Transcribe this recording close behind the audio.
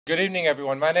Good evening,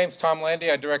 everyone. My name's Tom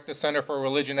Landy. I direct the Center for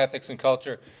Religion, Ethics, and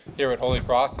Culture here at Holy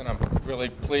Cross, and I'm really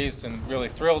pleased and really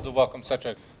thrilled to welcome such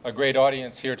a great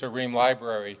audience here to Ream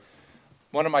Library.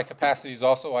 One of my capacities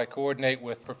also, I coordinate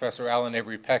with Professor Alan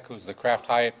Avery Peck, who's the Kraft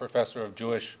Hyatt Professor of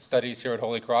Jewish Studies here at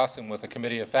Holy Cross, and with a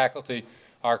committee of faculty,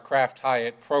 our Kraft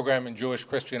Hyatt Program in Jewish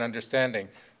Christian Understanding,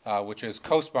 which is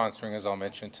co-sponsoring, as I'll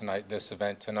mention tonight, this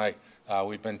event tonight.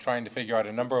 We've been trying to figure out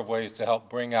a number of ways to help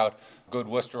bring out good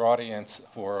Worcester audience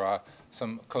for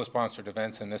some co-sponsored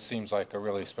events, and this seems like a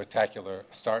really spectacular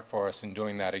start for us in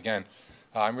doing that again.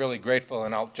 I'm really grateful,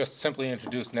 and I'll just simply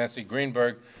introduce Nancy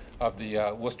Greenberg of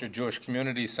the Worcester Jewish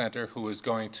Community Center, who is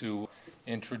going to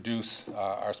introduce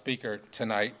our speaker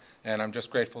tonight, and I'm just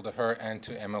grateful to her and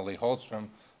to Emily Holdstrom,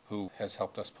 who has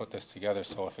helped us put this together.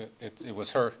 So if it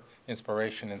was her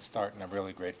inspiration and start, and I'm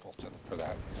really grateful for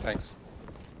that. Thanks.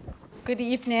 Good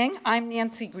evening. I'm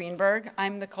Nancy Greenberg.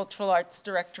 I'm the Cultural Arts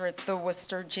Director at the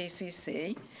Worcester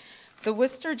JCC. The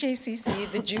Worcester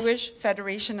JCC, the Jewish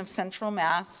Federation of Central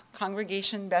Mass,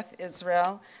 Congregation Beth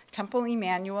Israel, Temple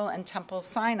Emmanuel, and Temple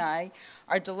Sinai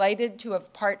are delighted to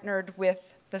have partnered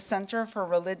with the Center for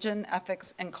Religion,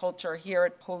 Ethics, and Culture here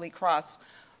at Holy Cross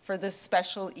for this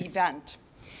special event.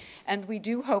 And we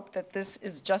do hope that this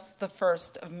is just the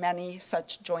first of many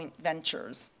such joint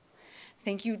ventures.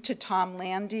 Thank you to Tom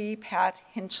Landy, Pat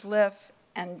Hinchliffe,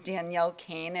 and Danielle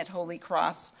Kane at Holy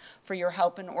Cross for your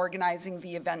help in organizing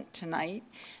the event tonight.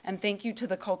 And thank you to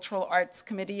the Cultural Arts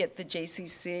Committee at the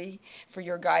JCC for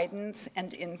your guidance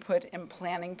and input in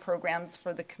planning programs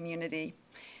for the community.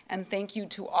 And thank you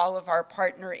to all of our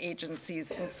partner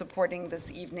agencies in supporting this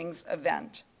evening's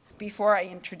event. Before I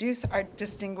introduce our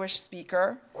distinguished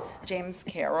speaker, James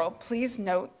Carroll, please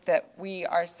note that we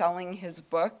are selling his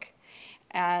book,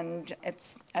 and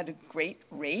it's at a great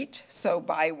rate, so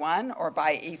buy one or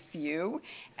buy a few,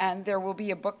 and there will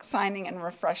be a book signing and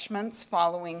refreshments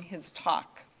following his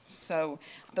talk. So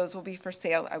those will be for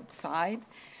sale outside.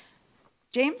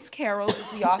 James Carroll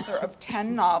is the author of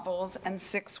 10 novels and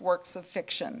 6 works of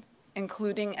fiction,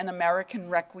 including An American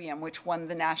Requiem, which won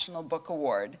the National Book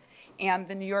Award, and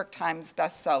the New York Times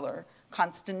bestseller,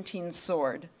 Constantine's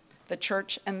Sword, The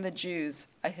Church and the Jews,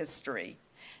 A History,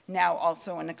 now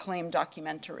also an acclaimed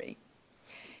documentary.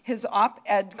 His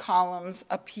op-ed columns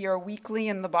appear weekly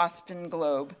in the Boston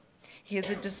Globe. He is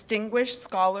a distinguished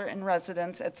scholar in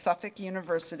residence at Suffolk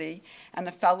University and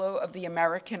a fellow of the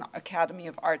American Academy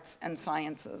of Arts and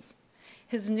Sciences.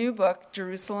 His new book,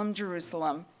 Jerusalem,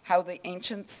 Jerusalem, How the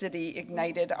Ancient City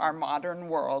Ignited Our Modern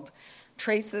World,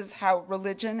 traces how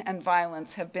religion and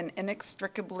violence have been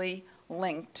inextricably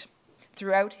linked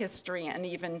throughout history and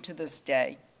even to this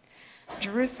day.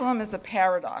 Jerusalem is a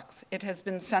paradox. It has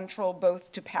been central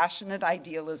both to passionate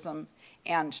idealism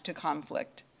and to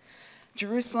conflict.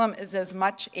 Jerusalem is as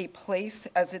much a place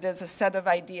as it is a set of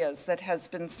ideas that has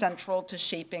been central to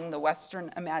shaping the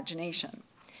Western imagination.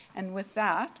 And with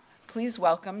that, please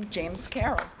welcome James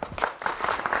Carroll.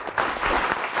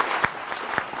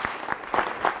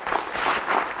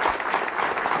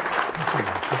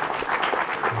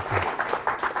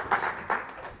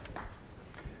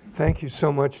 Thank you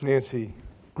so much, Nancy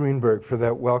Greenberg, for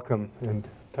that welcome, and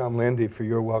Tom Landy for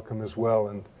your welcome as well.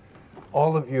 And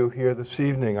all of you here this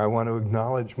evening, I want to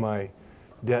acknowledge my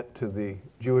debt to the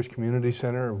Jewish Community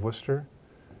Center of Worcester,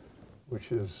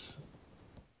 which is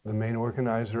the main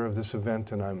organizer of this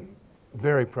event, and I'm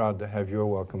very proud to have your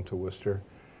welcome to Worcester.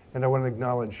 And I want to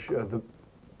acknowledge the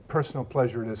personal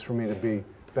pleasure it is for me to be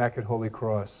back at Holy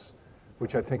Cross,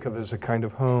 which I think of as a kind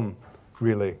of home,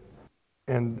 really.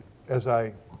 And as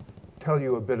I tell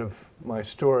you a bit of my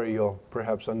story, you'll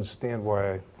perhaps understand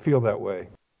why I feel that way.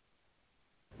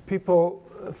 People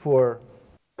for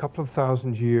a couple of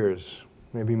thousand years,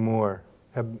 maybe more,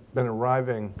 have been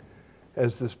arriving,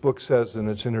 as this book says in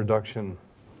its introduction,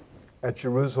 at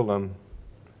Jerusalem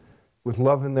with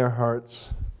love in their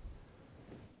hearts,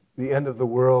 the end of the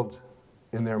world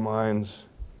in their minds,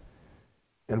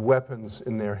 and weapons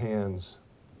in their hands.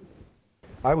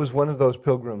 I was one of those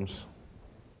pilgrims.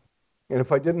 And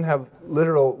if I didn't have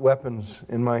literal weapons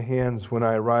in my hands when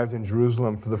I arrived in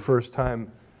Jerusalem for the first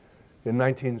time in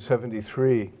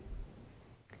 1973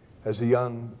 as a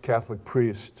young Catholic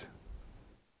priest,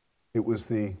 it was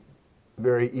the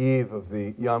very eve of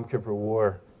the Yom Kippur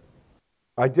War.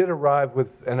 I did arrive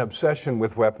with an obsession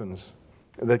with weapons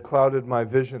that clouded my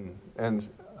vision, and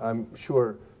I'm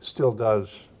sure still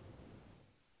does.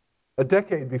 A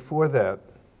decade before that,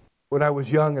 when I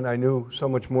was young and I knew so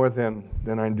much more than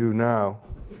I do now,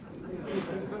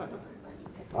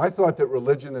 I thought that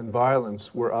religion and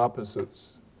violence were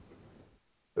opposites.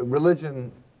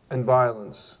 Religion and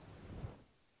violence.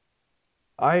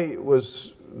 I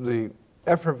was the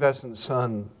effervescent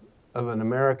son of an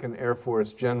American Air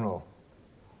Force general.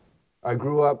 I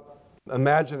grew up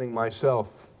imagining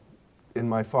myself in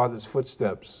my father's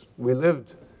footsteps. We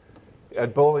lived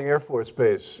at Bolling Air Force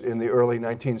Base in the early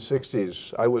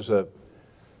 1960s. I was a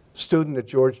student at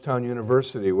Georgetown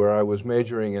University where I was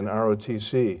majoring in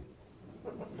ROTC.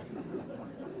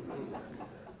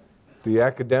 The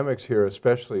academics here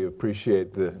especially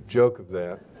appreciate the joke of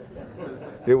that.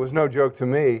 It was no joke to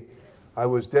me. I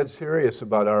was dead serious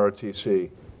about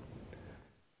ROTC.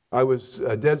 I was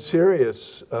dead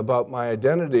serious about my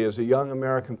identity as a young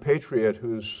American patriot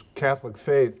whose Catholic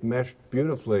faith meshed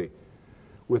beautifully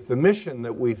with the mission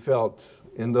that we felt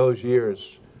in those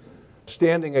years,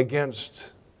 standing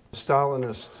against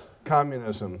Stalinist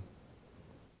communism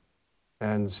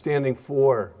and standing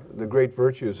for the great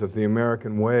virtues of the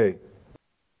American way.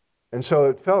 And so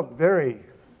it felt very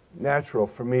natural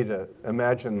for me to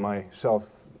imagine myself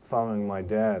following my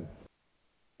dad.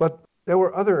 But there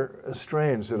were other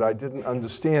strains that I didn't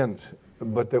understand,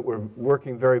 but that were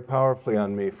working very powerfully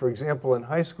on me. For example, in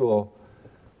high school,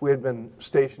 we had been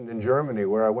stationed in Germany,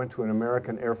 where I went to an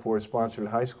American Air Force-sponsored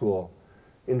high school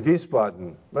in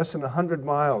Wiesbaden, less than 100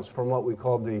 miles from what we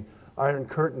called the Iron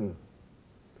Curtain.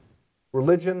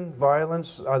 Religion,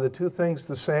 violence, are the two things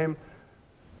the same?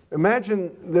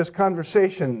 Imagine this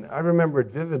conversation, I remember it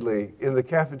vividly, in the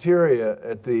cafeteria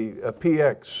at the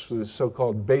PX, the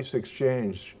so-called base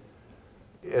exchange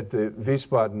at the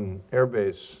Wiesbaden Air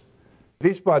Base.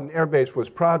 Wiesbaden Air Base was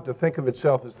proud to think of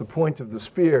itself as the point of the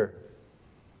spear.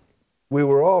 We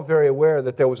were all very aware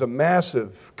that there was a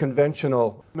massive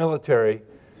conventional military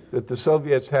that the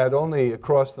Soviets had only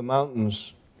across the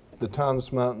mountains, the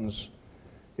Taunus Mountains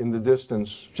in the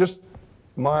distance, just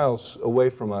miles away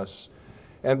from us.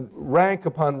 And rank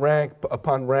upon rank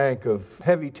upon rank of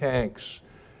heavy tanks,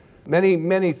 many,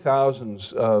 many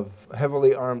thousands of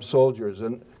heavily armed soldiers,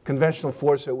 and conventional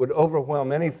force that would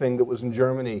overwhelm anything that was in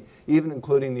Germany, even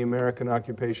including the American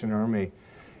occupation army.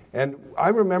 And I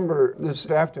remember this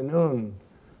afternoon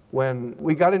when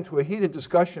we got into a heated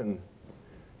discussion.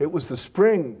 It was the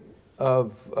spring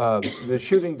of the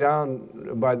shooting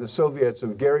down by the Soviets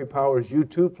of Gary Powers'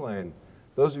 U-2 plane.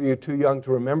 Those of you too young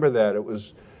to remember that, it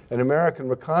was an American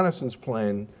reconnaissance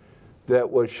plane that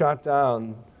was shot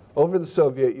down over the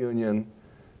Soviet Union.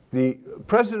 The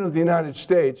President of the United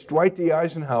States, Dwight D.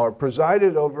 Eisenhower,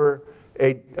 presided over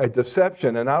a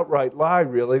deception, an outright lie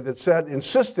really, that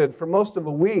insisted for most of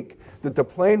a week that the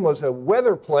plane was a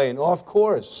weather plane off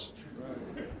course.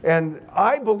 And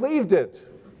I believed it.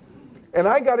 And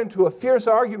I got into a fierce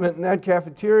argument in that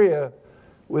cafeteria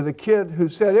with a kid who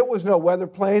said it was no weather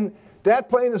plane. That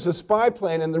plane is a spy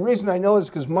plane, and the reason I know is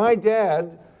because my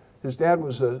dad, his dad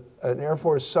was an Air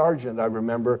Force sergeant, I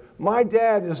remember. My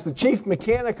dad is the chief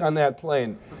mechanic on that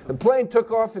plane. The plane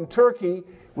took off in Turkey,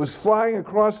 was flying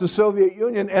across the Soviet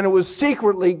Union, and it was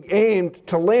secretly aimed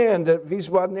to land at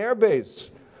Wiesbaden Air Base.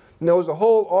 And there was a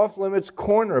whole off-limits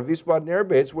corner of Wiesbaden Air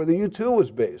Base where the U-2 was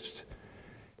based.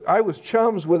 I was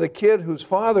chums with a kid whose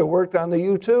father worked on the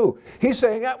U-2. He's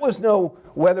saying, that was no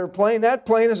weather plane, that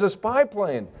plane is a spy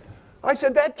plane. I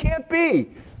said, that can't be.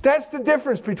 That's the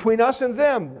difference between us and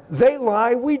them. They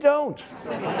lie, we don't.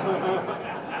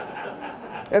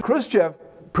 And Khrushchev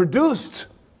produced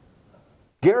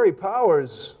Gary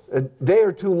Powers a day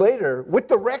or two later with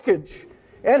the wreckage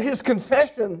and his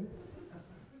confession,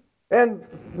 and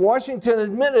Washington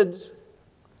admitted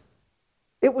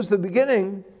it was the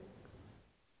beginning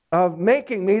of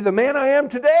making me the man I am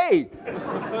today.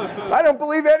 I don't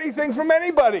believe anything from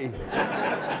anybody.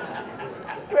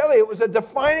 Really, it was a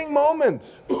defining moment.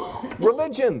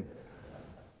 Religion,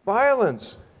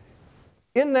 violence.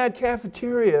 In that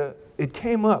cafeteria, it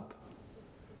came up.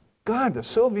 God, the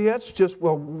Soviets just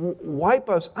will wipe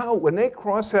us out. When they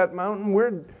cross that mountain,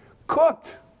 we're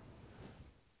cooked.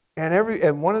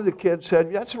 And one of the kids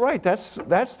said, that's right, that's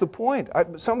the point.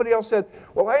 Somebody else said,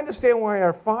 well, I understand why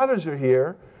our fathers are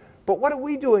here, but what are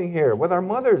we doing here with our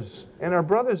mothers and our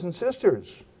brothers and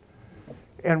sisters?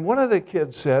 And one of the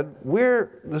kids said,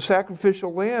 we're the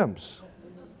sacrificial lambs.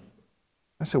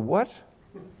 I said, what?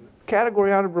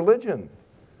 Category out of religion.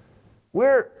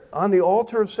 We're on the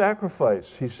altar of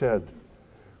sacrifice, he said.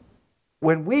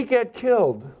 When we get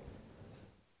killed,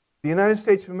 the United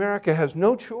States of America has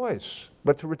no choice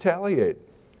but to retaliate.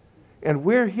 And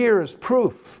we're here as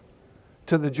proof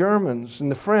to the Germans and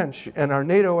the French and our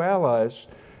NATO allies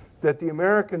that the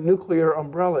American nuclear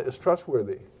umbrella is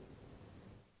trustworthy.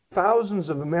 Thousands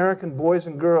of American boys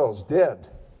and girls dead.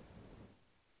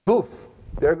 Poof,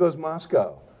 there goes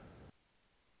Moscow.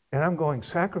 And I'm going,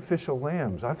 sacrificial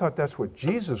lambs. I thought that's what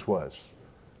Jesus was.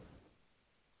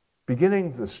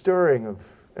 beginning the stirring of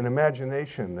an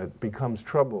imagination that becomes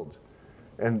troubled.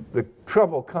 And the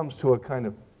trouble comes to a kind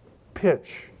of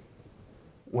pitch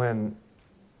when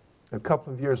a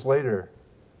couple of years later,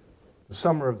 the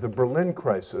summer of the Berlin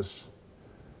crisis,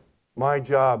 my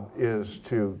job is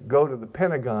to go to the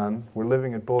Pentagon, we're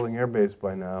living at Bolling Air Base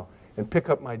by now, and pick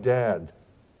up my dad,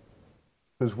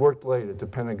 who's worked late at the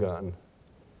Pentagon.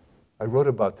 I wrote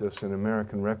about this in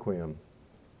American Requiem,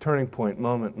 turning point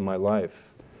moment in my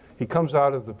life. He comes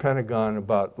out of the Pentagon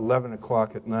about 11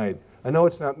 o'clock at night. I know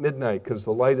it's not midnight because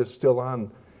the light is still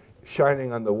on,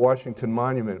 shining on the Washington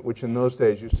Monument, which in those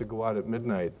days used to go out at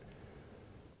midnight.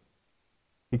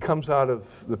 He comes out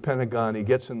of the Pentagon, he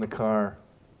gets in the car.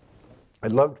 I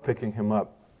loved picking him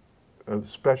up. A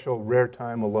special, rare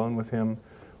time alone with him.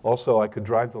 Also, I could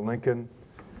drive the Lincoln.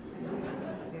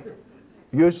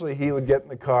 Usually he would get in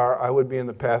the car, I would be in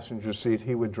the passenger seat,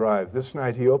 he would drive. This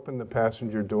night he opened the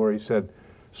passenger door, he said,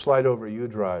 "Slide over, you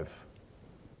drive."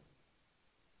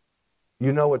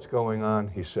 "You know what's going on,"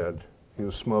 he said. He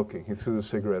was smoking. He threw the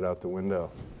cigarette out the window.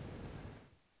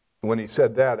 When he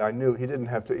said that, I knew he didn't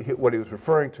have to, what he was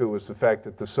referring to was the fact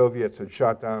that the Soviets had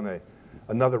shot down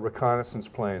another reconnaissance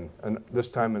plane, and this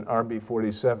time an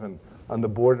RB-47, on the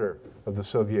border of the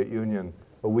Soviet Union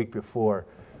a week before.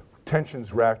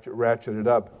 Tensions ratcheted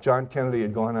up. John Kennedy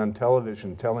had gone on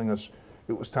television telling us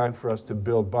it was time for us to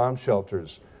build bomb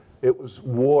shelters. It was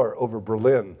war over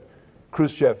Berlin.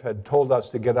 Khrushchev had told us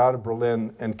to get out of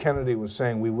Berlin, and Kennedy was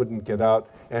saying we wouldn't get out,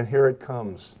 and here it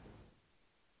comes.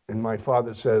 And my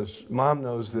father says, "Mom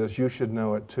knows this, you should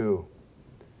know it too.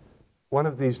 One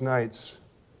of these nights,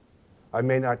 I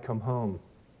may not come home.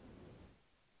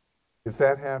 If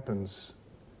that happens,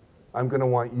 I'm going to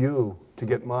want you to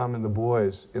get Mom and the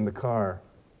boys in the car,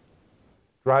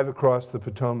 drive across the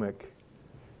Potomac,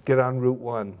 get on Route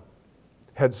 1,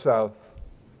 head south,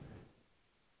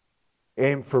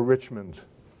 aim for Richmond,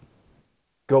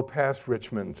 go past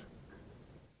Richmond,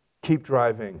 keep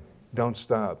driving, don't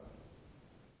stop."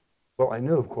 Well, I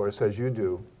knew, of course, as you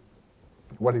do,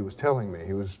 what he was telling me.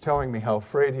 He was telling me how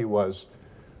afraid he was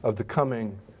of the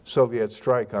coming Soviet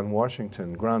strike on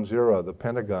Washington, Ground Zero, the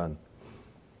Pentagon.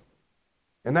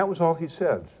 And that was all he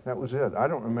said. That was it. I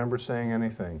don't remember saying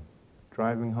anything,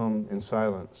 driving home in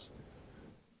silence.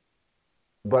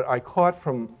 But I caught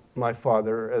from my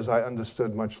father, as I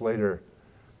understood much later,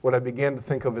 what I began to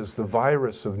think of as the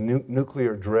virus of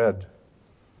nuclear dread,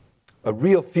 a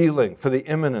real feeling for the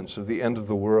imminence of the end of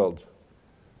the world,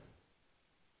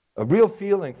 a real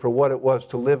feeling for what it was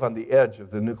to live on the edge of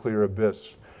the nuclear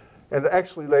abyss. And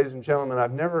actually, ladies and gentlemen,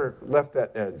 I've never left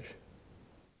that edge,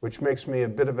 which makes me a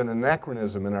bit of an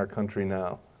anachronism in our country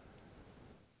now.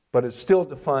 But it still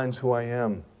defines who I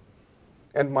am.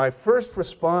 And my first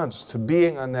response to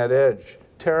being on that edge,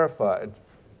 terrified,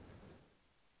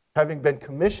 having been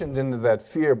commissioned into that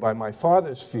fear by my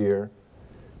father's fear,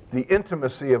 the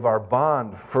intimacy of our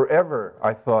bond forever,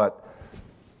 I thought,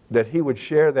 that he would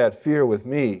share that fear with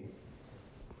me.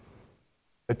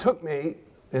 It took me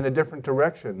in a different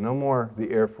direction, no more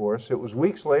the Air Force. It was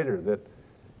weeks later that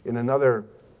in another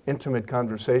intimate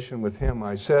conversation with him,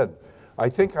 I said, "I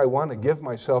think I want to give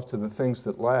myself to the things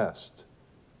that last,"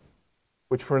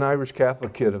 which for an Irish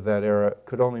Catholic kid of that era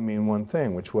could only mean one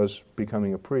thing, which was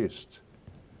becoming a priest.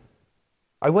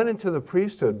 I went into the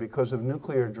priesthood because of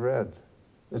nuclear dread.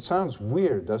 It sounds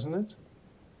weird, doesn't it?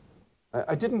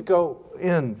 I didn't go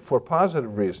in for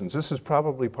positive reasons. This is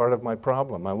probably part of my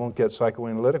problem. I won't get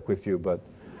psychoanalytic with you, but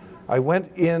I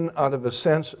went in out of a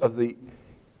sense of the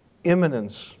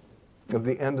imminence of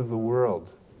the end of the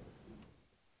world.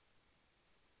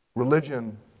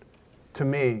 Religion, to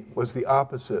me, was the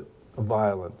opposite of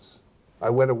violence. I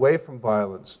went away from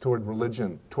violence toward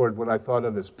religion, toward what I thought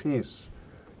of as peace.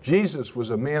 Jesus was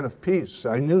a man of peace.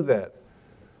 I knew that.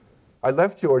 I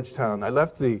left Georgetown. I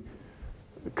left the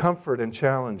comfort and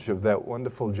challenge of that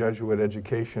wonderful Jesuit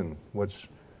education, what's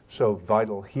so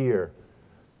vital here,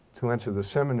 to enter the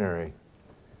seminary.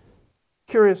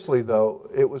 Curiously, though,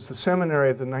 it was the seminary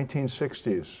of the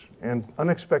 1960s, and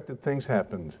unexpected things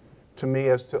happened to me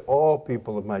as to all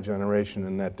people of my generation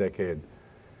in that decade.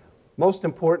 Most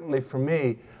importantly for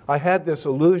me, I had this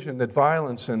illusion that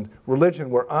violence and religion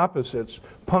were opposites,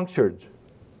 punctured.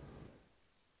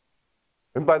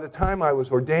 And by the time I was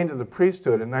ordained to the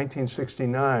priesthood in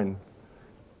 1969,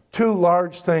 two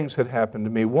large things had happened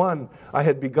to me. One, I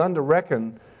had begun to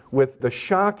reckon with the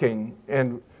shocking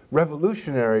and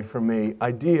revolutionary for me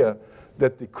idea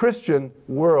that the Christian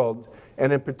world,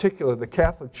 and in particular the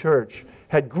Catholic Church,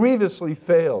 had grievously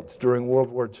failed during World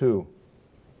War II,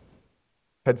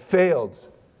 had failed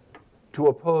to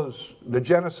oppose the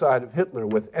genocide of Hitler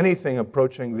with anything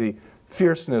approaching the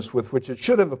fierceness with which it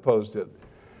should have opposed it.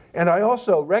 And I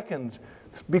also reckoned,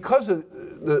 because of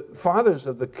the fathers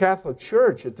of the Catholic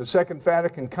Church at the Second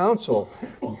Vatican Council,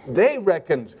 they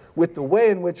reckoned with the way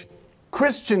in which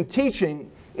Christian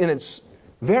teaching in its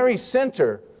very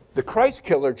center, the Christ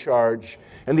killer charge,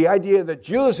 and the idea that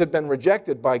Jews had been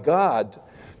rejected by God,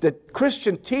 that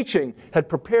Christian teaching had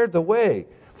prepared the way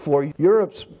for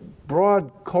Europe's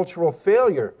broad cultural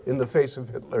failure in the face of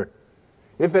Hitler.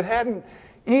 If it hadn't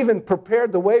even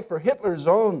prepared the way for Hitler's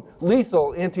own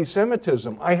lethal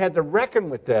anti-Semitism, I had to reckon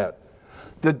with that.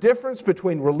 The difference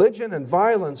between religion and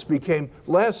violence became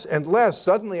less and less.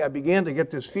 Suddenly I began to get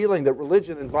this feeling that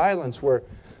religion and violence were,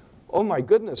 oh my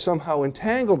goodness, somehow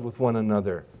entangled with one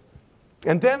another.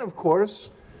 And then, of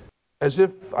course, as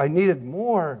if I needed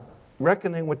more,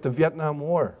 reckoning with the Vietnam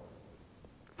War,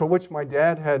 for which my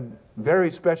dad had very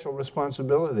special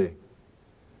responsibility.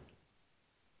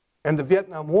 And the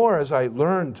Vietnam War, as I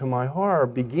learned to my horror,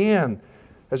 began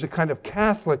as a kind of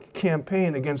Catholic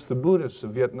campaign against the Buddhists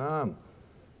of Vietnam,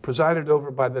 presided over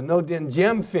by the Ngo Dinh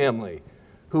Diem family,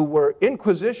 who were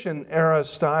Inquisition-era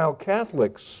style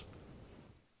Catholics,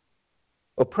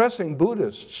 oppressing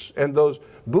Buddhists. And those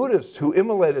Buddhists who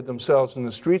immolated themselves in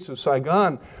the streets of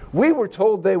Saigon, we were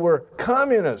told they were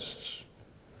communists.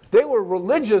 They were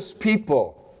religious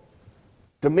people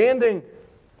demanding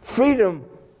freedom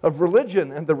of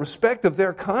religion and the respect of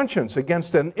their conscience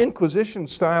against an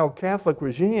Inquisition-style Catholic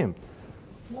regime.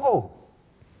 Whoa.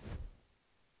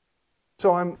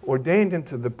 So I'm ordained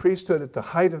into the priesthood at the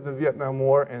height of the Vietnam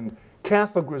War and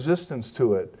Catholic resistance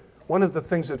to it. One of the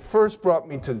things that first brought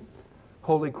me to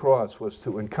Holy Cross was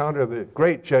to encounter the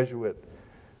great Jesuit,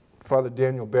 Father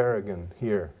Daniel Berrigan,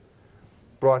 here,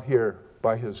 brought here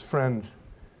by his friend,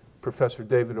 Professor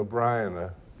David O'Brien,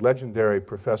 a legendary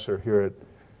professor here at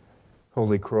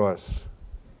Holy Cross.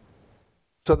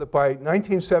 So that by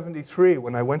 1973,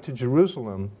 when I went to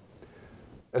Jerusalem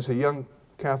as a young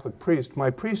Catholic priest,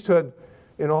 my priesthood,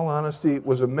 in all honesty,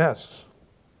 was a mess.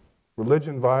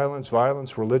 Religion, violence,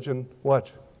 violence, religion,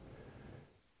 what?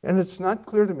 And it's not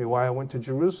clear to me why I went to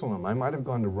Jerusalem. I might have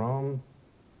gone to Rome.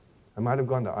 I might have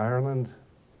gone to Ireland.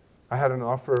 I had an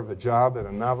offer of a job at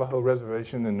a Navajo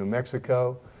reservation in New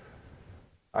Mexico.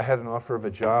 I had an offer of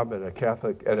a job at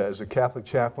as a Catholic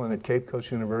chaplain at Cape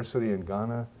Coast University in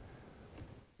Ghana.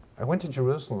 I went to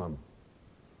Jerusalem.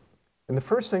 And the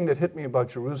first thing that hit me about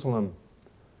Jerusalem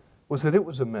was that it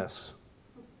was a mess.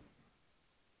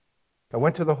 I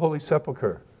went to the Holy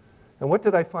Sepulchre. And what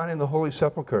did I find in the Holy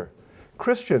Sepulchre?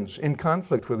 Christians in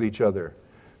conflict with each other.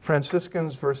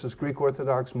 Franciscans versus Greek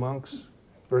Orthodox monks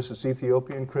versus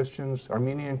Ethiopian Christians,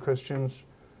 Armenian Christians.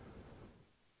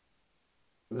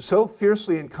 So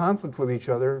fiercely in conflict with each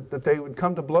other that they would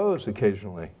come to blows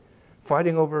occasionally,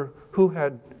 fighting over who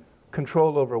had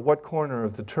control over what corner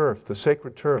of the turf, the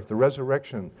sacred turf, the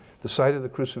resurrection, the site of the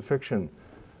crucifixion.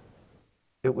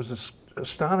 It was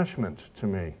astonishment to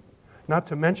me. Not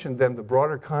to mention then the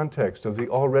broader context of the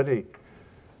already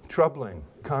troubling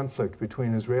conflict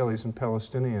between Israelis and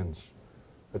Palestinians.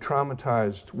 A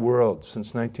traumatized world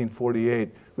since 1948,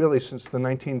 really since the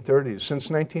 1930s, since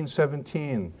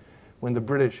 1917, when the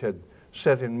British had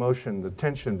set in motion the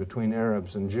tension between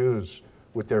Arabs and Jews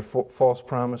with their false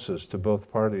promises to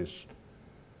both parties.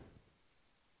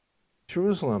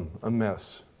 Jerusalem, a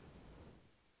mess.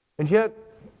 And yet,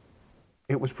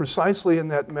 it was precisely in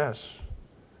that mess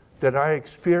that I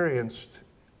experienced,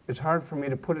 it's hard for me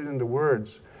to put it into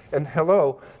words, and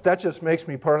hello, that just makes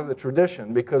me part of the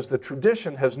tradition, because the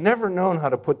tradition has never known how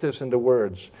to put this into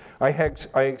words. I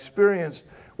experienced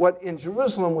what in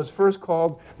Jerusalem was first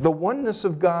called the oneness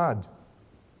of God.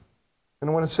 And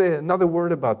I want to say another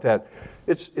word about that.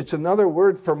 It's another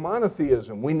word for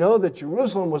monotheism. We know that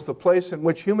Jerusalem was the place in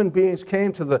which human beings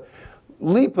came to the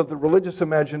leap of the religious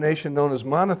imagination known as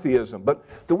monotheism. But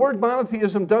the word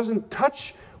monotheism doesn't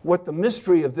touch what the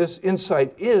mystery of this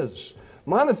insight is.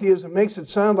 Monotheism makes it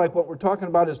sound like what we're talking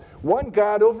about is one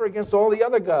God over against all the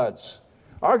other gods.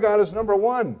 Our God is number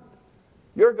one.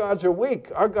 Your gods are weak.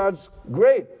 Our God's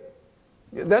great.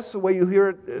 That's the way you hear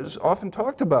it is often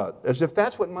talked about, as if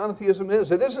that's what monotheism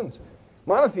is. It isn't.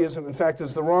 Monotheism, in fact,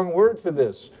 is the wrong word for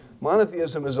this.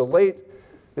 Monotheism is a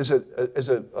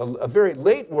very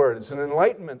late word. It's an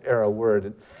Enlightenment era word.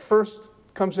 It first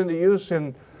comes into use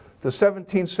in the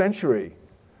 17th century.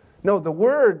 No, the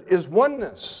word is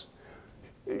oneness.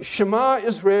 Shema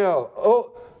Israel.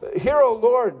 Oh, hear, O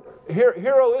Lord. Hear,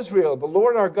 O Israel. The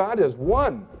Lord our God is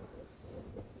one.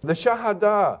 The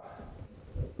Shahada.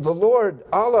 The Lord,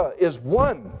 Allah, is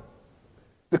one.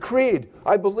 The creed,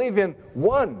 I believe in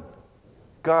one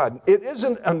God. It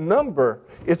isn't a number,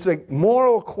 it's a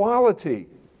moral quality.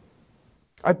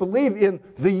 I believe in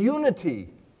the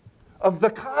unity of the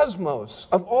cosmos,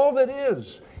 of all that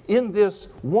is in this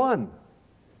one.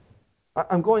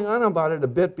 I'm going on about it a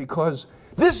bit because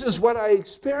this is what I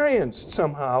experienced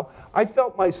somehow. I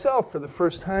felt myself for the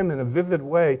first time in a vivid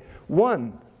way,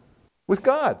 one with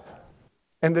God.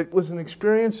 And it was an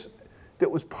experience that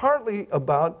was partly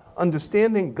about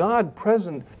understanding God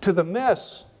present to the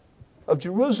mess of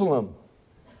Jerusalem.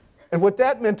 And what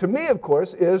that meant to me, of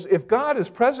course, is if God is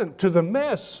present to the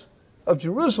mess of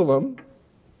Jerusalem,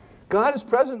 God is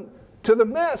present to the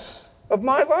mess of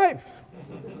my life.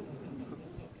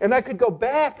 And I could go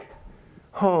back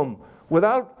home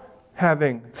without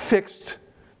having fixed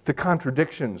the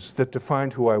contradictions that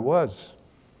defined who I was.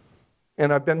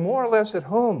 And I've been more or less at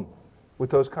home with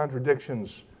those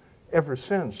contradictions ever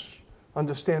since,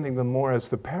 understanding them more as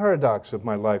the paradox of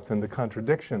my life than the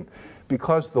contradiction,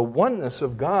 because the oneness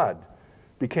of God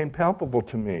became palpable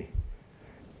to me.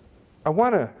 I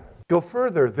want to go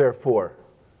further, therefore,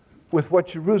 with what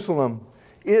Jerusalem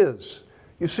is.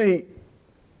 You see,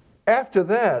 after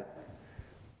that,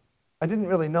 I didn't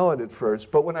really know it at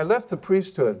first, but when I left the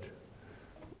priesthood,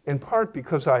 in part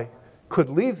because I could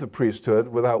leave the priesthood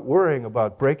without worrying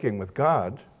about breaking with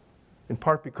God, in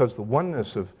part because the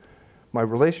oneness of my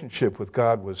relationship with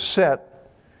God was set,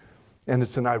 and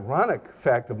it's an ironic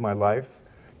fact of my life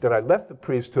that I left the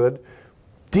priesthood,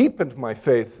 deepened my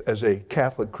faith as a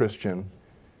Catholic Christian,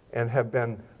 and have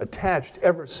been attached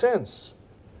ever since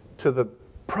to the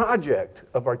project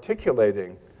of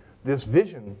articulating this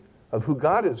vision of who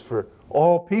God is for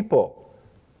all people.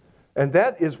 And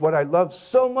that is what I love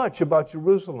so much about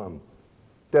Jerusalem,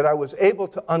 that I was able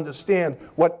to understand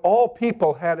what all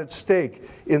people had at stake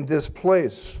in this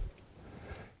place.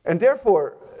 And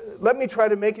therefore, let me try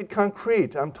to make it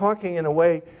concrete. I'm talking in a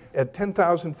way at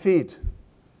 10,000 feet.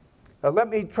 Let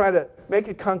me try to make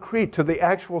it concrete to the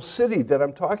actual city that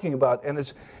I'm talking about and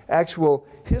its actual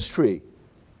history.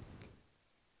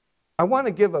 I want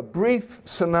to give a brief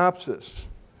synopsis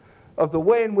of the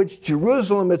way in which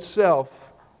Jerusalem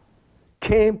itself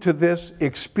came to this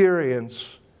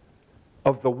experience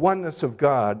of the oneness of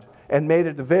God and made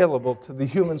it available to the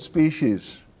human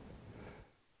species.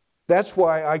 That's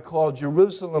why I call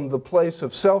Jerusalem the place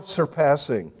of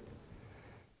self-surpassing,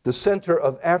 the center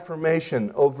of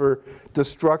affirmation over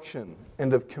destruction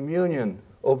and of communion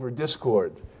over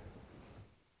discord.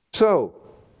 So,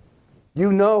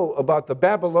 you know about the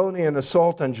Babylonian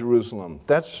assault on Jerusalem.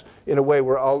 That's, in a way,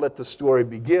 where I'll let the story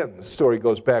begin. The story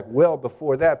goes back well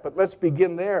before that, but let's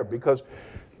begin there because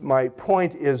my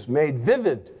point is made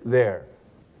vivid there.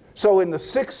 So in the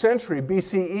 6th century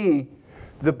BCE,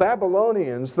 the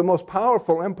Babylonians, the most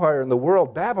powerful empire in the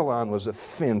world, Babylon was a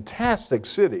fantastic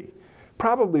city,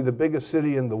 probably the biggest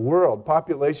city in the world,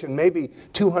 population maybe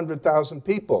 200,000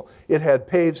 people. It had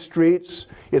paved streets,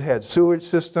 it had sewage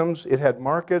systems, it had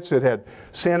markets, it had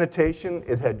sanitation,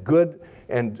 it had good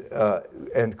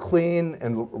and clean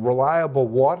and reliable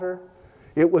water.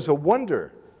 It was a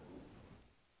wonder.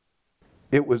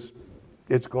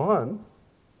 It's gone.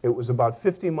 It was about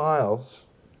 50 miles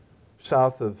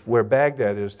south of where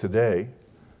Baghdad is today.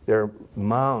 There are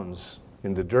mounds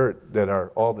in the dirt that are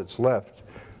all that's left.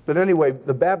 But anyway,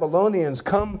 the Babylonians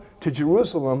come to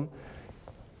Jerusalem,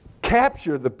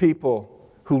 capture the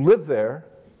people who live there,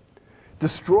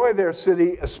 destroy their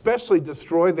city, especially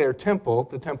destroy their temple,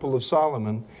 the Temple of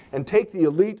Solomon, and take the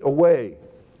elite away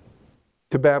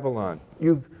to Babylon.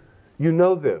 You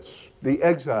know this, the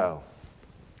exile.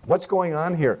 What's going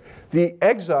on here? The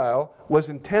exile was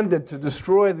intended to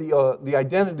destroy the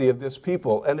identity of this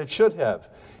people, and it should have.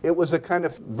 It was a kind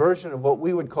of version of what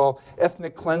we would call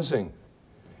ethnic cleansing.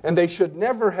 And they should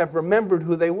never have remembered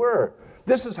who they were.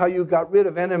 This is how you got rid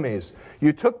of enemies.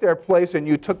 You took their place and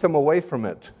you took them away from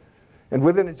it. And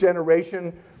within a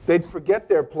generation, they'd forget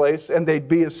their place and they'd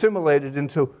be assimilated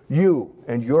into you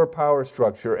and your power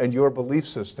structure and your belief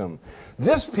system.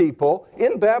 This people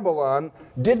in Babylon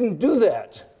didn't do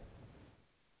that.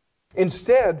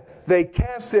 Instead, they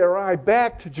cast their eye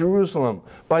back to Jerusalem.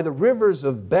 By the rivers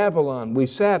of Babylon, we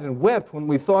sat and wept when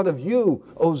we thought of you,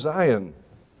 O Zion.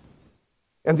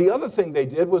 And the other thing they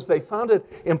did was they found it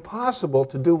impossible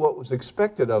to do what was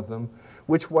expected of them,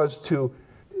 which was to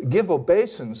give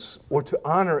obeisance or to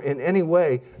honor in any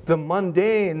way the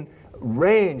mundane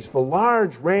range, the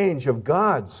large range of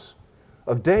gods,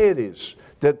 of deities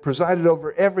that presided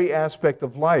over every aspect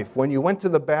of life. When you went to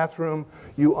the bathroom,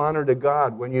 you honored a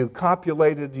god. When you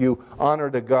copulated, you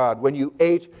honored a god. When you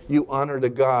ate, you honored a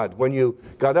god. When you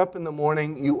got up in the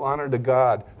morning, you honored a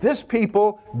god. This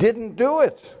people didn't do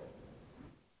it.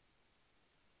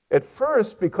 At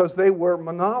first, because they were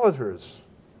monolaters.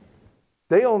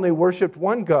 They only worshiped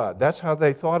one God. That's how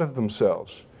they thought of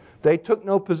themselves. They took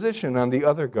no position on the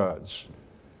other gods.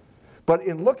 But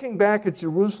in looking back at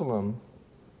Jerusalem,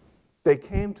 they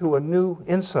came to a new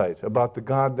insight about the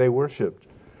God they worshiped,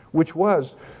 which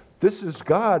was, this is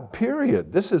God,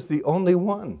 period. This is the only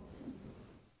one.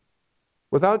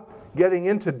 Without getting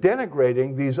into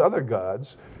denigrating these other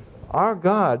gods, our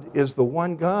God is the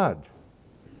one God.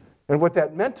 And what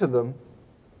that meant to them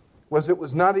was it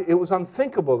was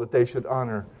unthinkable that they should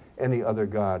honor any other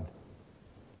god.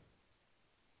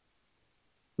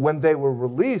 When they were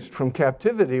released from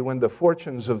captivity, when the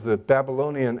fortunes of the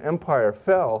Babylonian Empire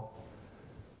fell,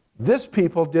 this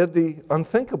people did the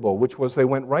unthinkable, which was they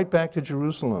went right back to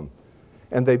Jerusalem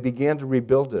and they began to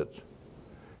rebuild it.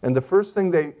 And the first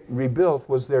thing they rebuilt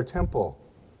was their temple.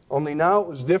 Only now it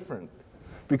was different,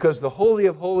 because the Holy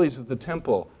of Holies of the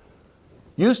temple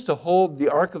used to hold the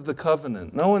Ark of the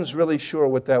Covenant. No one's really sure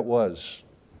what that was.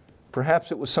 Perhaps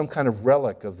it was some kind of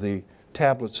relic of the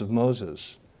tablets of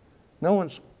Moses. No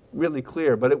one's really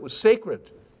clear, but it was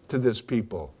sacred to this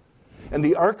people. And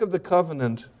the Ark of the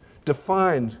Covenant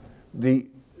defined the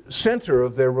center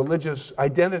of their religious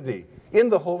identity in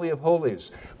the Holy of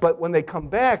Holies. But when they come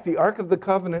back, the Ark of the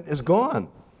Covenant is gone.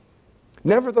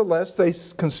 Nevertheless, they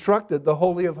constructed the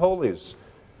Holy of Holies.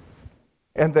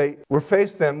 And they were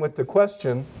faced then with the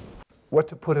question, what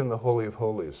to put in the Holy of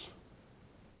Holies.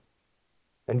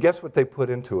 And guess what they put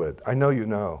into it? I know you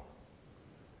know.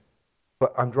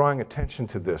 But I'm drawing attention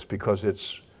to this because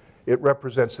it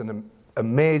represents an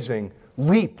amazing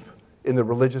leap in the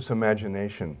religious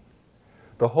imagination.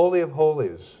 The Holy of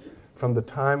Holies, from the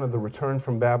time of the return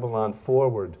from Babylon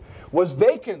forward, was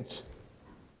vacant.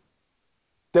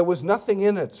 There was nothing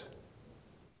in it.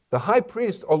 The high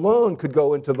priest alone could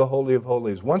go into the Holy of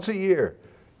Holies once a year,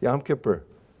 Yom Kippur.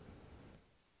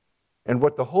 And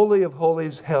what the Holy of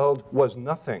Holies held was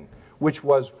nothing, which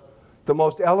was the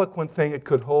most eloquent thing it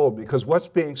could hold, because what's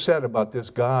being said about this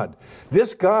God?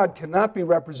 This God cannot be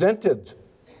represented.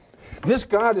 This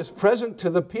God is present to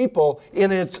the people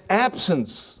in its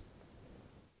absence.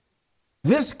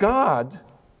 This God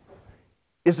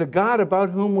is a God about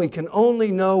whom we can only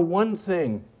know one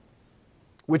thing,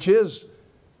 which is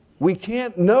we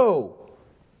can't know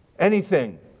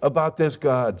anything about this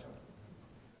God,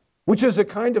 which is a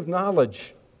kind of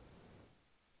knowledge.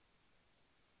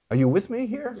 Are you with me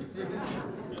here?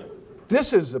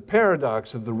 This is a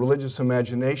paradox of the religious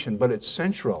imagination, but it's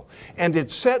central. And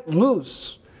it set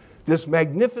loose this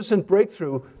magnificent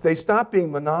breakthrough. They stopped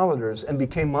being monolaters and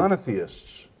became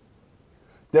monotheists.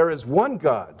 There is one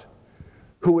God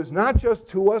who is not just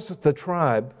to us the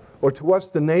tribe, or to us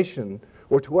the nation,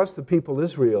 or to us the people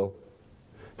Israel.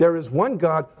 There is one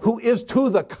God who is to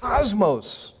the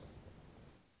cosmos.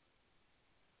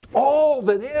 All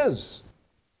that is.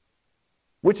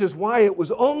 Which is why it was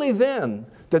only then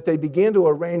that they began to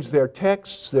arrange their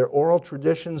texts, their oral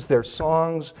traditions, their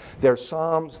songs, their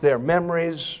psalms, their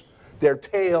memories, their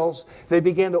tales. They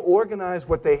began to organize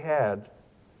what they had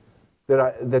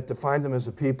that defined them as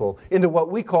a people into what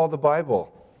we call the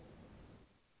Bible.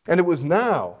 And it was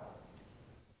now,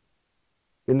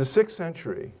 in the 6th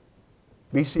century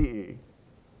BCE,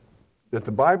 that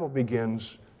the Bible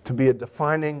begins to be a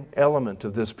defining element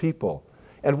of this people.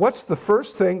 And what's the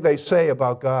first thing they say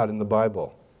about God in the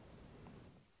Bible?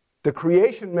 The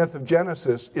creation myth of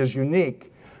Genesis is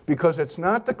unique because it's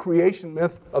not the creation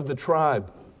myth of the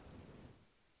tribe.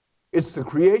 It's the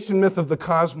creation myth of the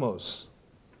cosmos,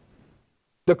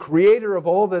 the creator of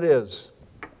all that is.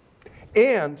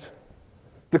 And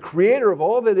the creator of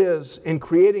all that is in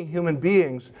creating human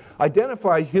beings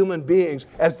identify human beings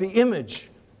as the image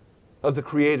of the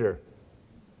creator,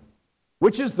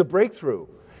 which is the breakthrough.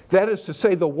 That is to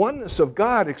say, the oneness of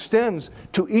God extends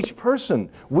to each person.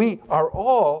 We are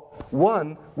all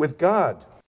one with God.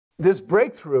 This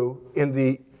breakthrough in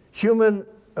the human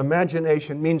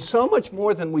imagination means so much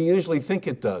more than we usually think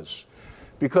it does,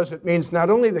 because it means not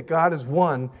only that God is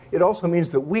one, it also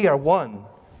means that we are one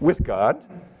with God.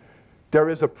 There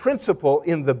is a principle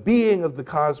in the being of the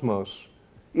cosmos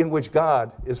in which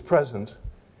God is present,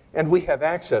 and we have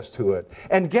access to it.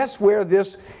 And guess where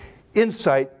this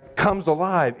insight comes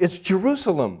alive? It's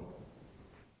Jerusalem.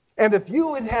 And if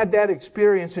you had had that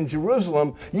experience in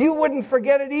Jerusalem, you wouldn't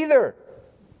forget it either.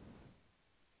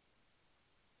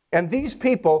 And these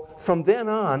people, from then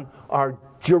on, are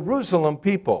Jerusalem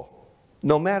people,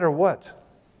 no matter what.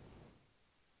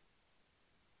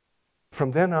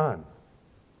 From then on.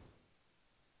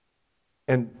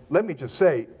 And let me just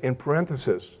say, in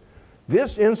parenthesis,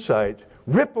 this insight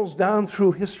ripples down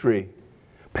through history,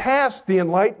 past the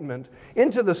Enlightenment,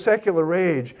 into the secular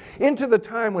age, into the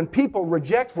time when people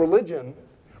reject religion,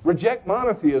 reject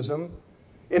monotheism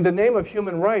in the name of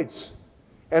human rights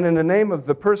and in the name of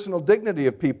the personal dignity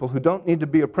of people who don't need to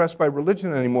be oppressed by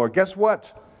religion anymore. Guess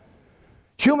what?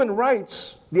 Human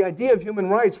rights, the idea of human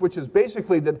rights, which is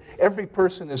basically that every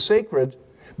person is sacred,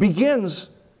 begins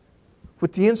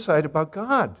with the insight about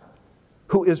God,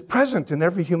 who is present in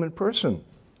every human person.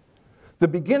 The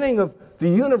beginning of the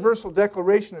Universal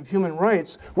Declaration of Human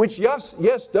Rights, which yes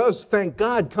does, thank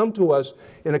God, come to us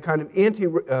in a kind of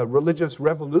anti-religious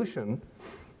revolution,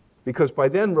 because by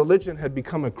then religion had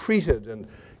become accreted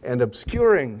and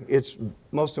obscuring its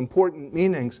most important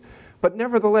meanings. But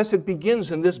nevertheless, it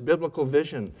begins in this biblical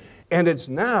vision. And it's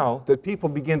now that people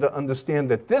begin to understand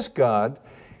that this God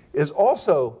is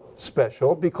also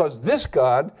special, because this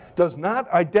God does not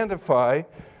identify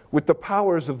with the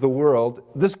powers of the world.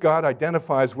 This God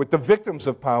identifies with the victims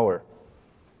of power.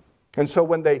 And so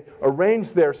when they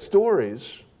arrange their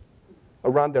stories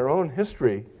around their own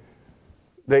history,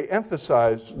 they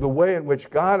emphasize the way in which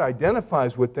God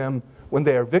identifies with them when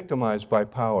they are victimized by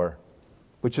power,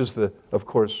 which is, of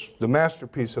course, the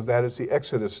masterpiece of that is the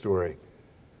Exodus story,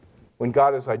 when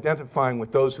God is identifying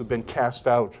with those who've been cast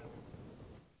out,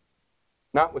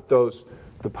 not with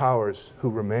the powers who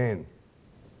remain.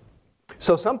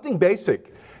 So something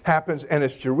basic happens, and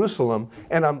it's Jerusalem,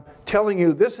 and I'm telling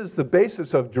you, this is the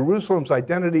basis of Jerusalem's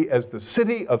identity as the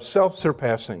city of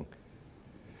self-surpassing.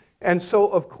 And so,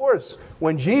 of course,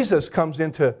 when Jesus comes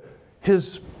into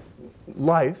his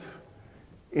life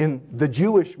in the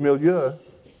Jewish milieu,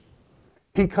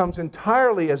 he comes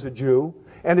entirely as a Jew,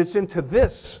 and it's into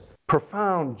this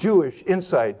profound Jewish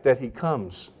insight that he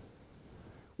comes.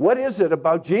 What is it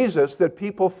about Jesus that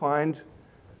people find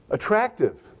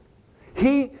attractive?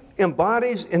 He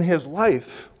embodies in his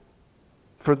life,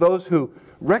 for those who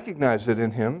recognize it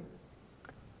in him,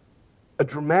 a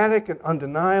dramatic and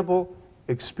undeniable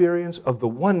experience of the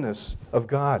oneness of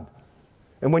God.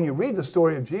 And when you read the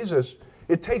story of Jesus,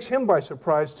 it takes him by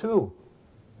surprise too.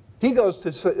 He goes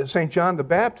to St. John the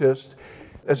Baptist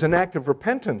as an act of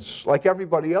repentance, like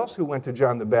everybody else who went to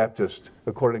John the Baptist,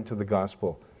 according to the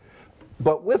gospel.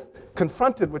 But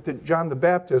confronted with John the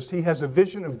Baptist, he has a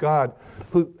vision of God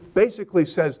who basically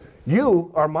says,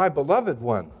 "You are my beloved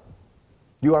one.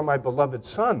 You are my beloved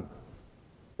son."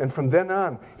 And from then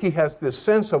on, he has this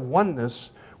sense of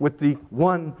oneness with the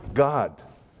one God,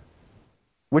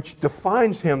 which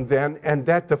defines him then, and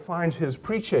that defines his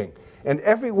preaching. And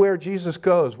everywhere Jesus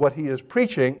goes, what he is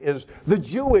preaching is the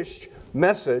Jewish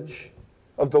message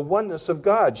of the oneness of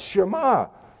God, Shema.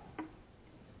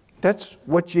 That's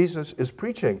what Jesus is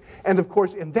preaching. And of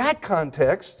course, in that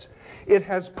context, it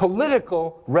has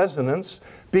political resonance,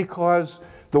 because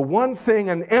the one thing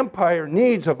an empire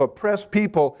needs of oppressed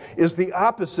people is the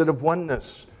opposite of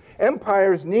oneness.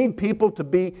 Empires need people to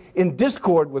be in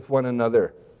discord with one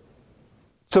another.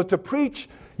 So to preach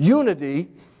unity,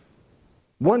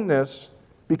 oneness,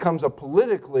 becomes a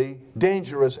politically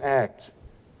dangerous act,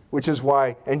 which is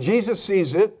why, and Jesus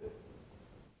sees it.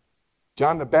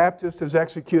 John the Baptist is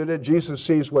executed. Jesus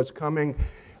sees what's coming.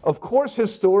 Of course,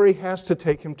 his story has to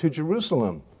take him to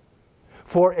Jerusalem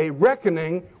for a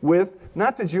reckoning with,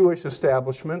 not the Jewish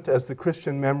establishment, as the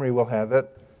Christian memory will have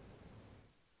it,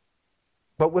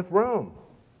 but with Rome,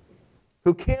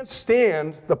 who can't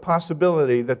stand the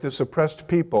possibility that this oppressed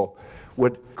people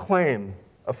would claim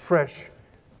a fresh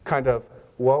kind of,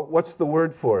 well, what's the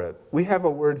word for it? We have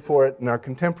a word for it in our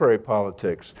contemporary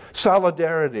politics: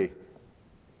 solidarity.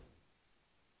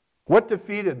 What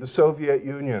defeated the Soviet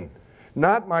Union?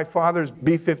 Not my father's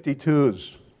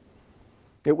B-52s.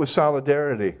 It was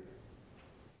solidarity.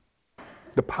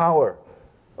 The power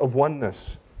of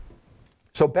oneness.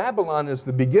 So Babylon is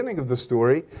the beginning of the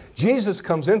story. Jesus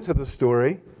comes into the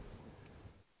story.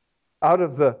 Out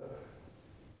of the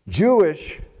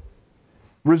Jewish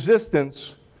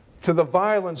resistance to the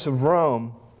violence of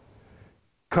Rome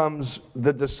comes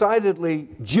the decidedly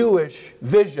Jewish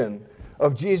vision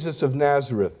of Jesus of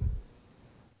Nazareth.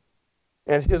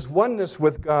 And his oneness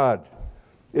with God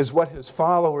is what his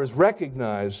followers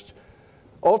recognized,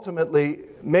 ultimately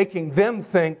making them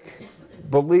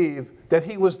believe that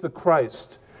he was the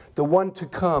Christ, the one to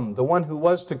come, the one who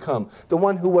was to come, the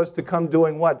one who was to come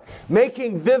doing what?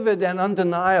 Making vivid and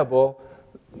undeniable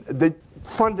the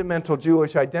fundamental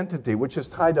Jewish identity, which is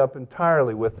tied up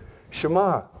entirely with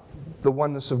Shema, the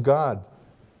oneness of God.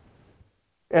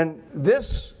 And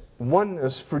this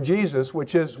oneness for Jesus,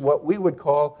 which is what we would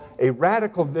call a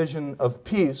radical vision of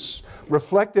peace,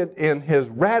 reflected in his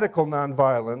radical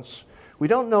nonviolence. We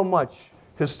don't know much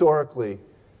historically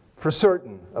for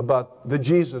certain about the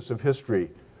Jesus of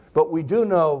history, but we do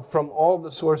know from all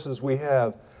the sources we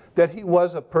have that he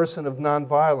was a person of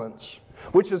nonviolence.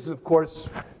 which is, of course,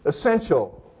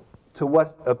 essential to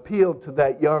what appealed to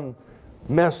that young,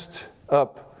 messed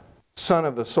up son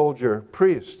of a soldier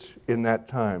priest in that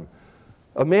time.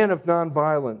 A man of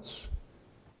nonviolence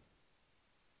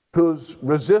whose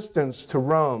resistance to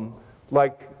Rome,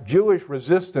 like Jewish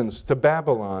resistance to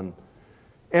Babylon,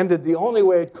 ended the only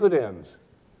way it could end,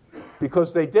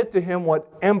 because they did to him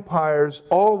what empires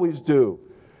always do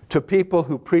to people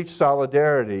who preach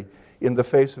solidarity in the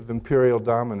face of imperial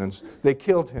dominance. They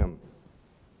killed him.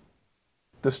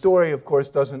 The story, of course,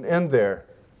 doesn't end there.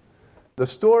 The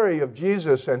story of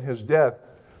Jesus and his death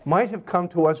might have come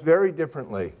to us very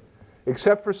differently,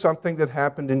 except for something that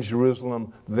happened in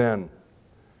Jerusalem then.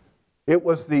 It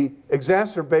was the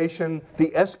exacerbation,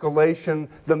 the escalation,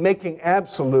 the making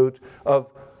absolute of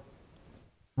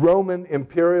Roman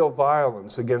imperial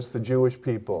violence against the Jewish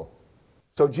people.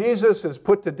 So Jesus is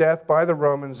put to death by the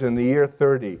Romans in the year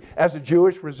 30 as a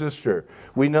Jewish resistor.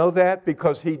 We know that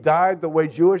because he died the way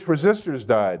Jewish resistors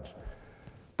died,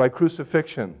 by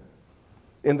crucifixion.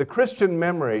 In the Christian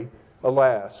memory,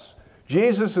 alas,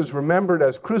 Jesus is remembered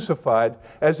as crucified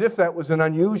as if that was an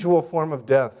unusual form of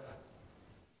death.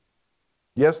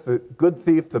 Yes, the good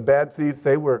thief, the bad thief,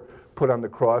 they were put on the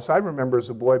cross. I remember as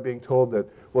a boy being told that,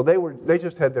 well, they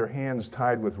just had their hands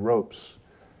tied with ropes.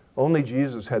 Only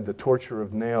Jesus had the torture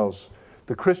of nails.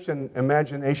 The Christian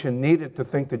imagination needed to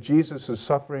think that Jesus'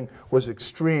 suffering was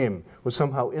extreme, was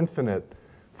somehow infinite,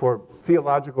 for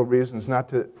theological reasons not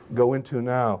to go into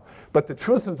now. But the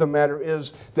truth of the matter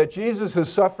is that Jesus'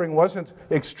 suffering wasn't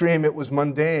extreme, it was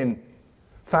mundane.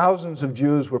 Thousands of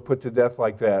Jews were put to death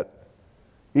like that,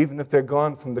 even if they're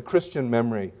gone from the Christian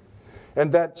memory.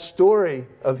 And that story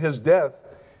of his death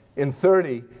in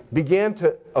 30 began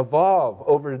to evolve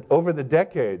over the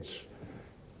decades.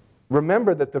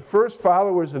 Remember that the first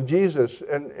followers of Jesus,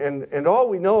 and all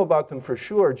we know about them for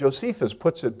sure, Josephus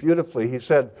puts it beautifully. He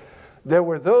said, there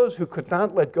were those who could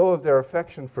not let go of their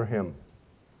affection for him.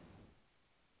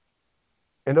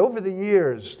 And over the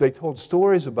years, they told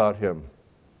stories about him.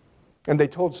 And they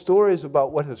told stories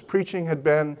about what his preaching had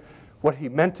been, what he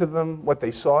meant to them, what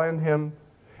they saw in him.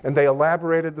 And they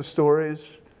elaborated the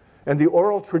stories. And the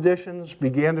oral traditions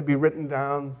began to be written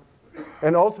down.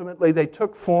 And ultimately, they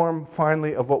took form,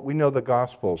 finally, of what we know the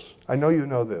Gospels. I know you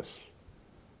know this.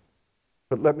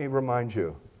 But let me remind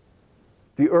you.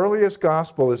 The earliest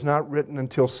Gospel is not written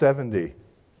until 70.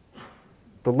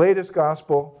 The latest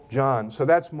Gospel, John, so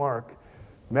that's Mark.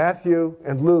 Matthew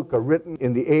and Luke are written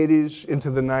in the 80s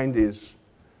into the 90s.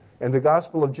 And the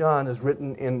Gospel of John is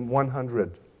written in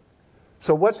 100.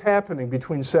 So what's happening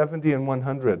between 70 and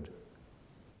 100?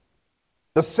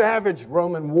 The savage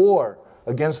Roman war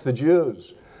against the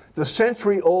Jews, the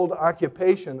century-old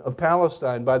occupation of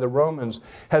Palestine by the Romans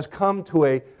has come to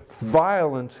a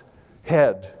violent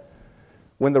head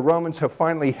when the Romans have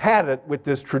finally had it with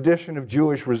this tradition of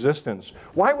Jewish resistance.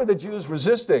 Why were the Jews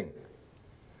resisting?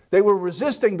 They were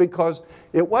resisting because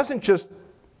it wasn't just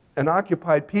an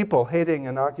occupied people hating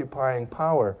an occupying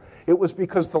power. It was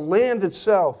because the land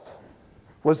itself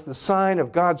was the sign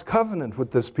of God's covenant with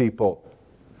this people.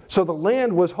 So the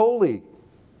land was holy.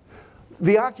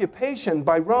 The occupation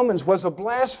by Romans was a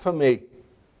blasphemy,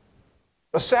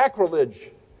 a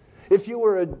sacrilege. If you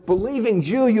were a believing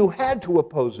Jew, you had to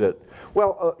oppose it.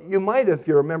 Well, you might, if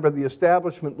you're a member of the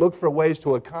establishment, look for ways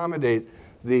to accommodate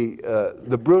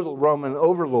the brutal Roman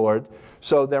overlord.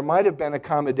 So there might have been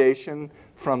accommodation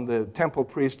from the temple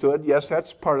priesthood. Yes,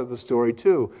 that's part of the story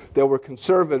too. There were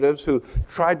conservatives who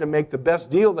tried to make the best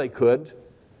deal they could.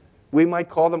 We might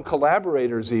call them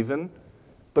collaborators even.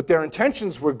 But their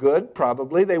intentions were good,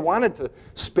 probably. They wanted to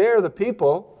spare the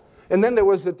people. And then there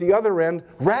was, at the other end,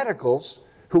 radicals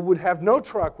who would have no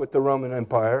truck with the Roman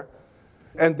Empire.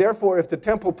 And therefore, if the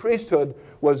temple priesthood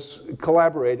was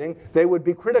collaborating, they would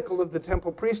be critical of the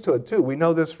temple priesthood too. We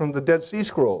know this from the Dead Sea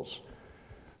Scrolls.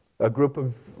 A group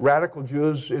of radical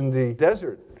Jews in the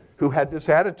desert who had this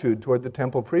attitude toward the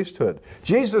temple priesthood.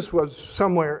 Jesus was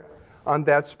somewhere on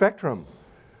that spectrum.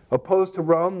 Opposed to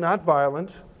Rome, not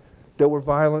violent. There were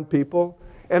violent people.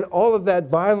 And all of that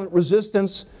violent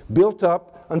resistance built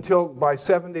up until by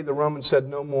 70 the Romans said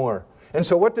no more. And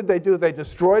so what did they do? They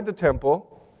destroyed the temple.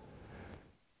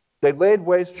 They laid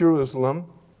waste Jerusalem.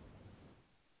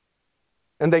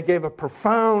 And they gave a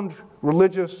profound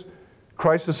religious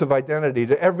crisis of identity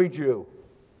to every Jew.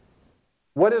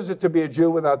 What is it to be a Jew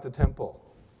without the temple?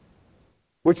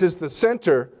 Which is the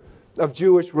center of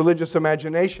Jewish religious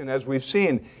imagination, as we've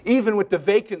seen, even with the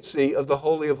vacancy of the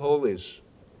Holy of Holies.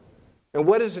 And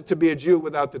what is it to be a Jew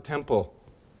without the temple?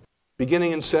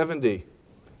 Beginning in 70.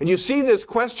 And you see this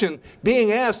question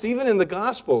being asked even in the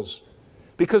Gospels,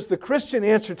 because the Christian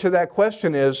answer to that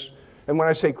question is, and when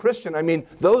I say Christian, I mean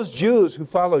those Jews who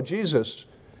follow Jesus,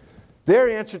 their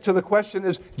answer to the question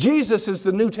is, Jesus is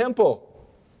the new temple.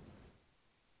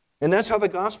 And that's how the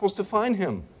Gospels define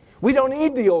him. We don't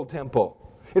need the old temple.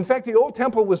 In fact, the old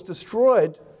temple was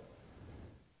destroyed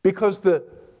because the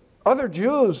other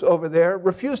Jews over there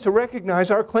refused to recognize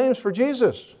our claims for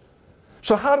Jesus.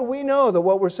 So how do we know that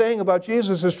what we're saying about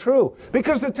Jesus is true?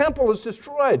 Because the temple is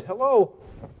destroyed. Hello,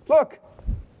 look.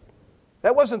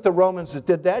 That wasn't the Romans that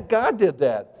did that. God did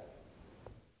that.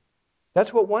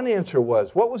 That's what one answer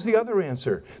was. What was the other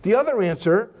answer? The other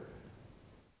answer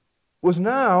was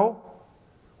now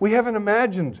we have an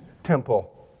imagined temple.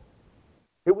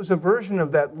 It was a version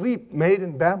of that leap made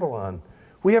in Babylon.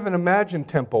 We have an imagined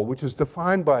temple, which is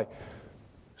defined by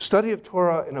study of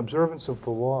Torah and observance of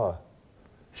the law.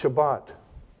 Shabbat.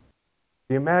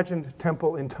 The imagined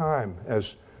temple in time,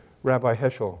 as Rabbi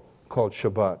Heschel called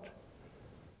Shabbat.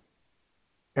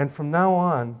 And from now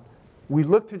on, we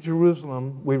look to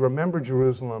Jerusalem, we remember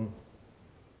Jerusalem,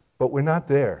 but we're not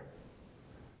there.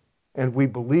 And we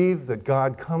believe that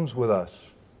God comes with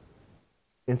us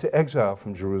into exile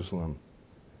from Jerusalem.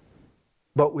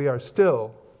 But we are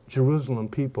still Jerusalem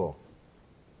people.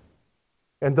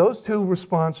 And those two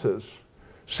responses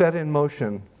set in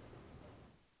motion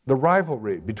the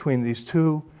rivalry between these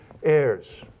two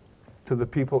heirs to the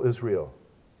people Israel.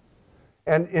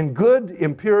 And in good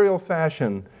imperial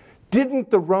fashion,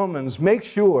 didn't the Romans make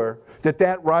sure that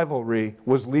that rivalry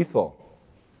was lethal?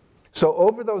 So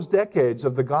over those decades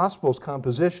of the Gospels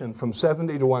composition from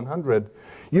 70 to 100,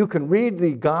 you can read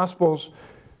the Gospels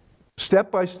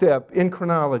step by step in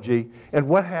chronology, and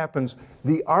what happens?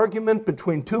 The argument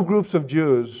between two groups of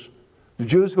Jews, the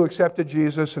Jews who accepted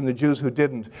Jesus and the Jews who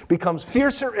didn't, becomes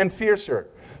fiercer and fiercer,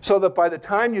 so that by the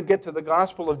time you get to the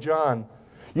Gospel of John,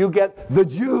 you get the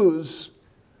Jews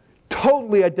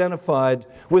totally identified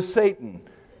with Satan.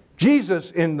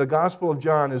 Jesus in the Gospel of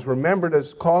John is remembered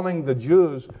as calling the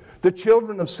Jews the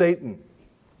children of Satan,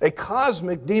 a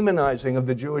cosmic demonizing of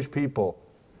the Jewish people.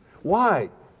 Why?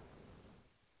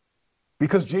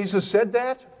 Because Jesus said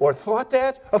that or thought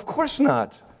that? Of course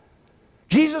not.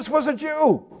 Jesus was a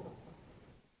Jew.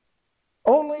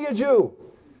 Only a Jew.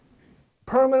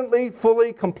 Permanently,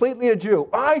 fully, completely a Jew.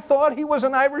 I thought he was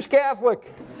an Irish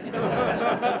Catholic.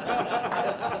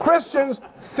 Christians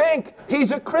think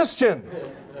he's a Christian.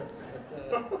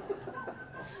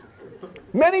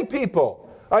 Many people.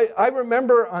 I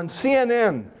remember on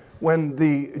CNN when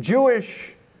the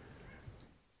Jewish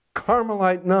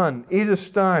Carmelite nun, Edith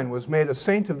Stein, was made a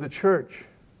saint of the church.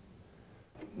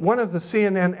 One of the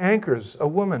CNN anchors, a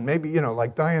woman, maybe,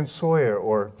 like Diane Sawyer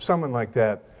or someone like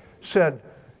that, said,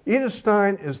 Edith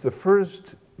Stein is the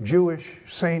first Jewish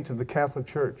saint of the Catholic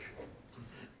Church.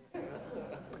 I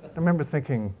remember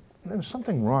thinking, there's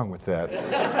something wrong with that.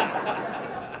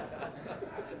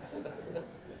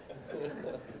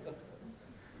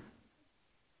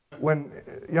 When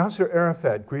Yasser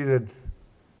Arafat greeted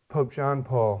Pope John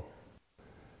Paul,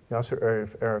 Yasser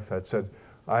Arafat said,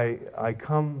 I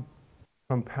come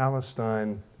from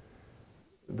Palestine,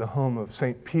 the home of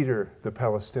St. Peter the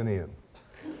Palestinian.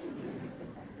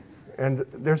 And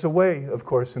there's a way, of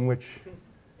course, in which,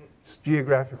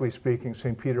 geographically speaking,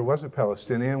 St. Peter was a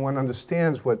Palestinian. One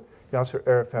understands what Yasser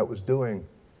Arafat was doing.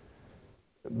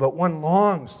 But one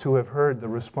longs to have heard the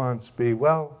response be,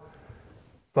 well,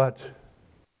 but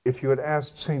if you had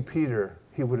asked St. Peter,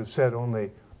 he would have said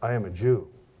only, I am a Jew.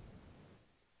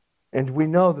 And we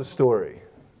know the story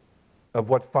of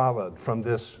what followed from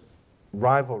this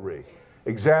rivalry,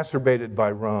 exacerbated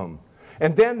by Rome,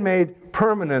 and then made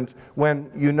permanent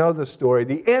when you know the story,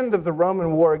 the end of the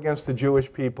Roman war against the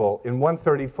Jewish people in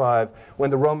 135, when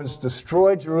the Romans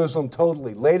destroyed Jerusalem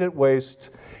totally, laid it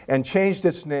waste, and changed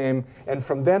its name, and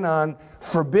from then on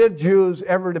forbid Jews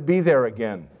ever to be there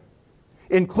again,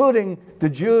 including the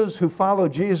Jews who follow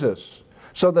Jesus.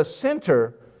 So the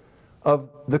center of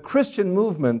the Christian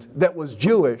movement that was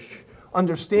Jewish,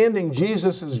 understanding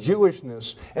Jesus'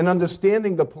 Jewishness and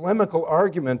understanding the polemical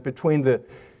argument between the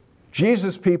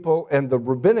Jesus people and the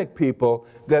rabbinic people,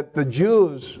 that the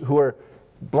Jews who are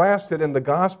blasted in the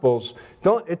Gospels,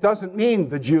 it doesn't mean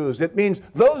the Jews. It means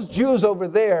those Jews over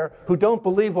there who don't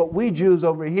believe what we Jews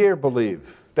over here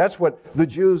believe. That's what the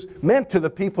Jews meant to the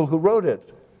people who wrote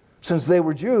it, since they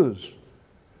were Jews.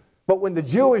 But when the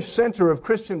Jewish center of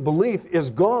Christian belief is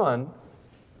gone,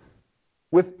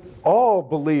 with all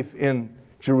belief in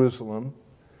Jerusalem,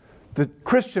 the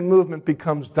Christian movement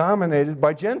becomes dominated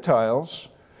by Gentiles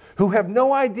who have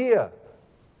no idea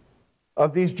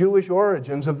of these Jewish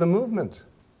origins of the movement,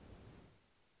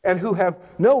 and who have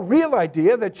no real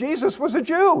idea that Jesus was a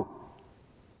Jew.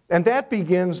 And that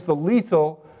begins the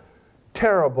lethal,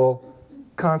 terrible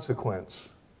consequence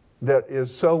that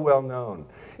is so well known.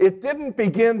 It didn't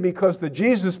begin because the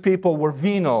Jesus people were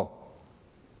venal.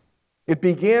 It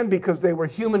began because they were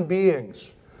human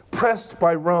beings, pressed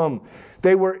by Rome.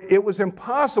 It was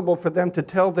impossible for them to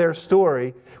tell their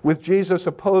story with Jesus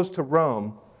opposed to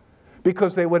Rome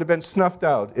because they would have been snuffed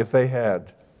out if they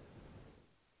had.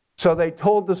 So they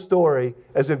told the story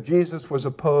as if Jesus was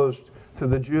opposed to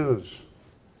the Jews.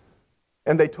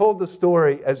 And they told the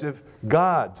story as if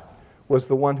God was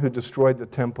the one who destroyed the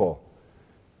temple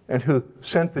and who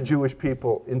sent the Jewish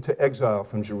people into exile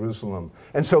from Jerusalem.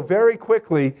 And so very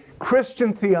quickly,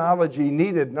 Christian theology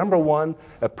needed, number one,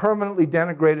 a permanently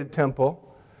denigrated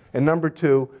temple, and number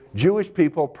two, Jewish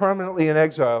people permanently in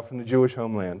exile from the Jewish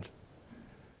homeland.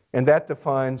 And that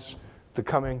defines the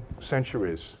coming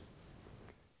centuries.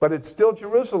 But it's still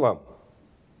Jerusalem.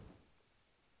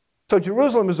 So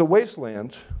Jerusalem is a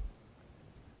wasteland.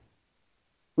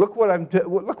 Look what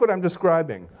I'm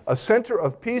describing. A center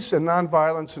of peace and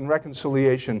nonviolence and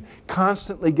reconciliation,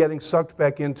 constantly getting sucked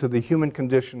back into the human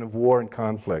condition of war and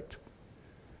conflict.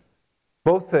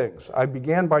 Both things. I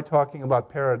began by talking about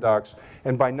paradox,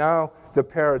 and by now the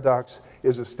paradox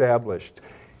is established.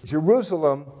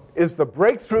 Jerusalem is the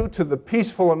breakthrough to the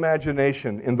peaceful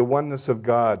imagination in the oneness of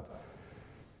God.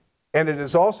 And it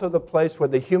is also the place where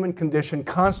the human condition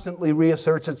constantly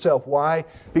reasserts itself. Why?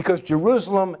 Because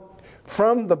Jerusalem,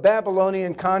 from the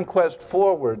Babylonian conquest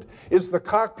forward, is the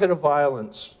cockpit of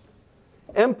violence.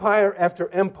 Empire after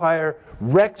empire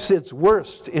wrecks its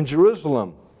worst in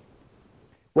Jerusalem.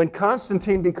 When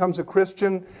Constantine becomes a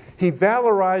Christian, he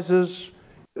valorizes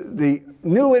the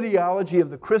new ideology of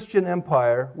the Christian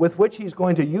empire with which he's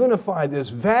going to unify this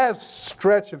vast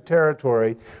stretch of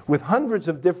territory with hundreds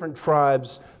of different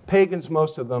tribes, pagans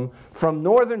most of them, from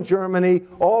northern Germany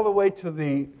all the way to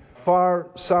the far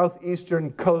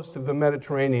southeastern coast of the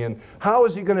Mediterranean. How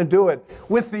is he going to do it?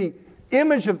 With the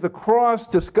image of the cross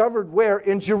discovered where?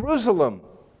 In Jerusalem.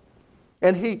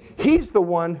 And he's the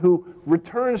one who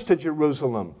returns to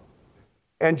Jerusalem.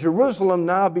 And Jerusalem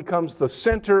now becomes the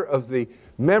center of the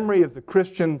memory of the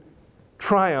Christian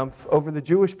triumph over the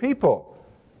Jewish people.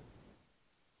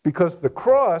 Because the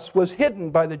cross was hidden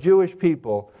by the Jewish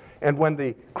people, and when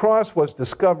the cross was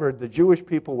discovered, the Jewish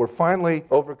people were finally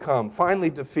overcome, finally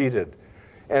defeated.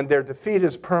 And their defeat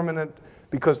is permanent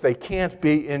because they can't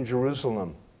be in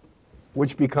Jerusalem,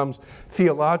 which becomes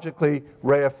theologically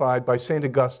reified by St.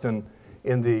 Augustine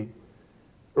in the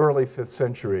early 5th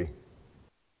century.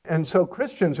 And so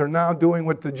Christians are now doing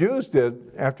what the Jews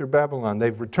did after Babylon.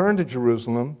 They've returned to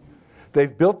Jerusalem.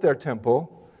 They've built their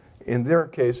temple. In their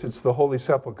case, it's the Holy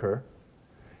Sepulchre.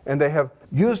 And they have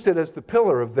used it as the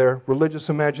pillar of their religious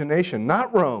imagination.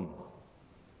 Not Rome.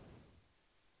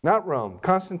 Not Rome.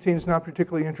 Constantine's not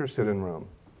particularly interested in Rome.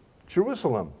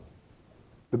 Jerusalem.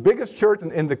 The biggest church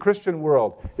in the Christian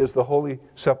world is the Holy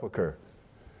Sepulchre.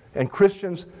 And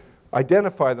Christians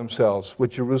identify themselves with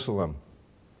Jerusalem.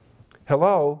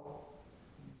 Hello?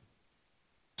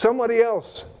 Somebody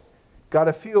else got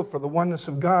a feel for the oneness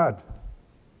of God.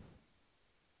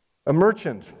 A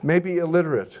merchant, maybe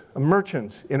illiterate, a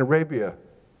merchant in Arabia,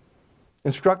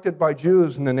 instructed by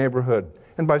Jews in the neighborhood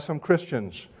and by some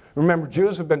Christians. Remember,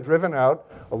 Jews have been driven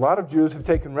out. A lot of Jews have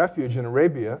taken refuge in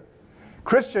Arabia.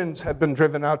 Christians have been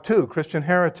driven out too, Christian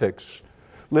heretics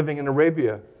living in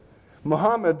Arabia.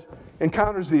 Muhammad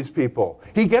encounters these people.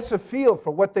 He gets a feel for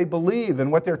what they believe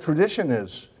and what their tradition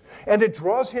is. And it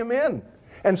draws him in.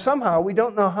 And somehow, we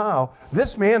don't know how,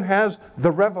 this man has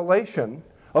the revelation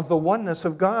of the oneness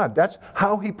of God. That's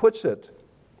how he puts it.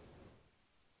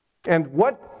 And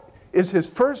what is his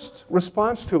first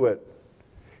response to it?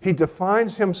 He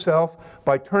defines himself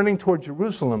by turning toward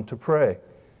Jerusalem to pray.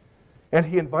 And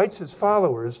he invites his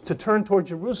followers to turn toward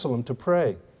Jerusalem to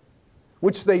pray,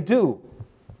 which they do.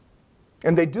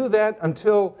 And they do that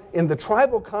until in the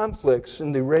tribal conflicts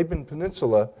in the Arabian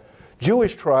Peninsula,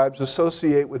 Jewish tribes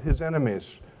associate with his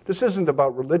enemies. This isn't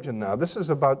about religion now. This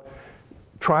is about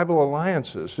tribal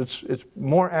alliances. It's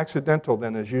more accidental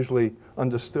than is usually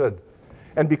understood.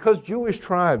 And because Jewish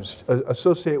tribes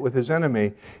associate with his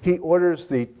enemy, he orders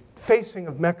the facing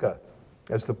of Mecca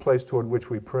as the place toward which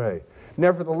we pray.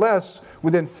 Nevertheless,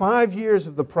 within 5 years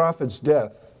of the prophet's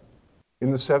death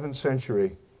in the 7th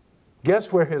century,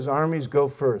 guess where his armies go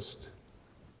first?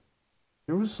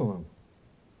 Jerusalem.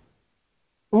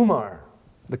 Umar,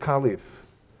 the caliph,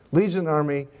 leads an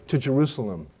army to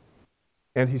Jerusalem.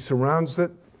 And he surrounds it,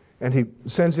 and he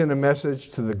sends in a message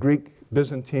to the Greek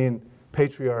Byzantine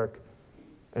patriarch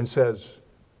and says,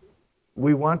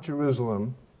 we want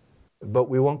Jerusalem, but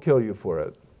we won't kill you for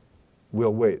it.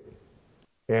 We'll wait.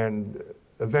 And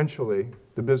eventually,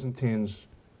 the Byzantines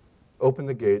open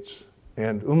the gates,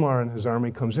 and Umar and his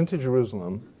army comes into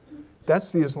Jerusalem.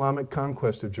 That's the Islamic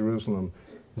conquest of Jerusalem,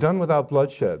 done without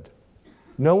bloodshed.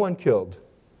 No one killed.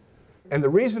 And the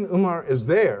reason Umar is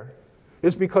there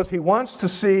is because he wants to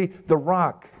see the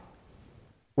rock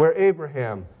where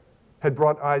Abraham had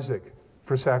brought Isaac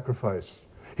for sacrifice.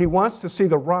 He wants to see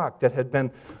the rock that had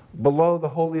been below the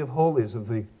Holy of Holies of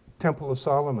the Temple of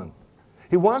Solomon.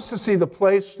 He wants to see the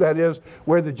place, that is,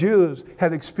 where the Jews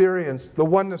had experienced the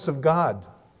oneness of God,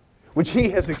 which he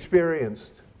has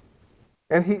experienced.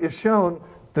 And he is shown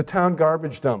the town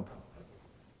garbage dump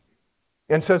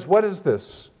and says, "What is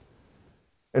this?"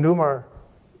 And Umar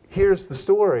hears the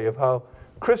story of how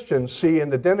Christians see in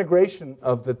the denigration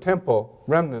of the temple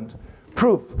remnant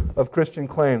proof of Christian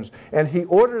claims. And he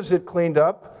orders it cleaned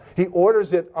up, he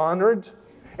orders it honored,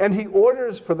 and he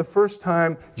orders for the first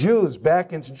time Jews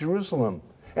back into Jerusalem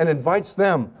and invites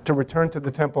them to return to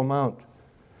the Temple Mount.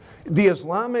 The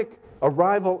Islamic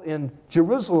arrival in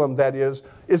Jerusalem, that is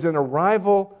an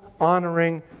arrival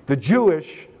honoring the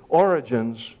Jewish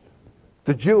origins,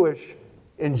 the Jewish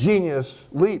ingenious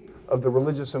leap of the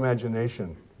religious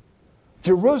imagination.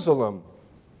 Jerusalem,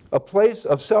 a place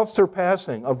of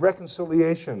self-surpassing, of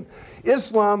reconciliation.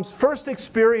 Islam's first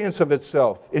experience of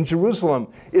itself in Jerusalem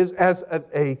is as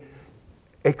a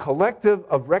collective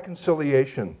of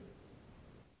reconciliation.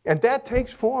 And that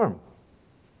takes form.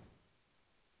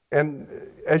 And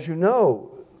as you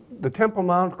know, the Temple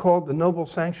Mount, called the Noble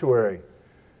Sanctuary,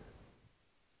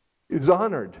 is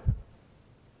honored.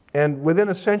 And within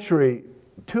a century,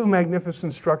 two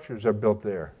magnificent structures are built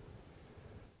there.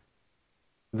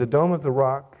 The Dome of the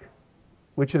Rock,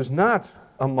 which is not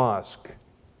a mosque.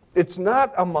 It's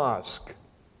not a mosque.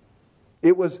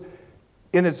 It was,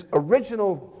 in its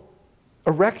original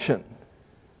erection,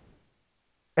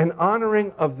 an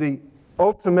honoring of the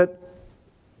ultimate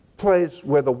place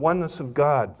where the oneness of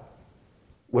God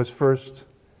was first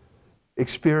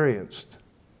experienced.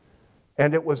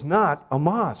 And it was not a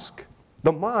mosque.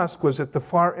 The mosque was at the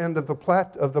far end of the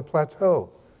plateau.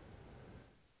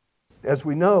 As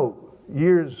we know,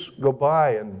 years go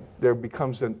by and there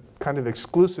becomes a kind of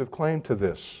exclusive claim to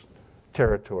this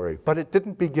territory. But it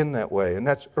didn't begin that way, and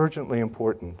that's urgently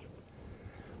important.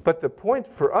 But the point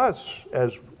for us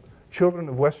as children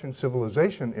of Western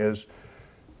civilization is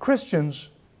Christians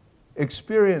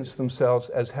experience themselves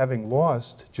as having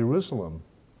lost Jerusalem.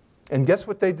 And guess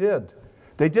what they did?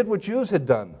 They did what Jews had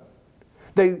done.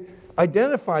 They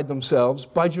identified themselves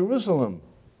by Jerusalem.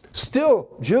 Still,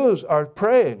 Jews are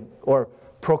praying or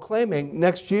proclaiming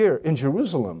next year in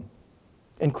Jerusalem.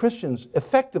 And Christians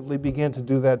effectively began to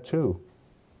do that too.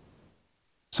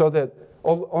 So that,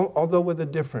 although with a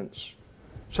difference,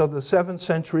 so the 7th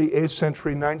century, 8th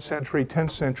century, 9th century,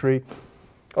 10th century,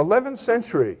 11th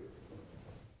century,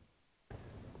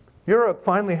 Europe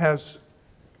finally has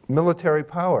military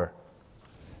power.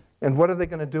 And what are they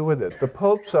going to do with it? The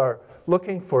popes are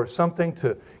looking for something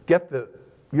to get the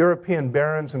European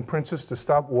barons and princes to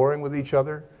stop warring with each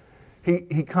other.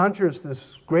 He conjures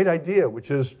this great idea,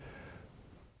 which is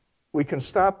we can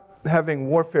stop having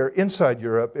warfare inside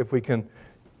Europe if we can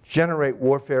generate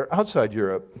warfare outside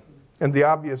Europe. And the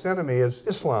obvious enemy is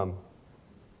Islam.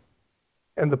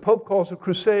 And the Pope calls a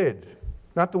crusade,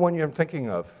 not the one you're thinking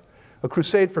of, a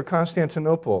crusade for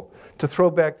Constantinople to throw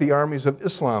back the armies of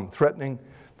Islam threatening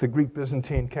the Greek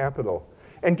Byzantine capital.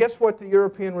 And guess what the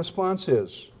European response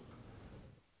is?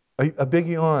 A big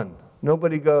yawn.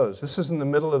 Nobody goes. This is in the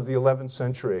middle of the 11th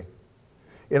century.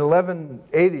 In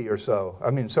 1080 or so,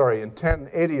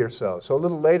 so a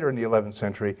little later in the 11th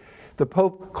century, the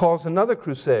Pope calls another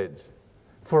crusade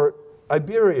for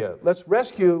Iberia. Let's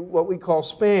rescue what we call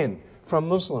Spain from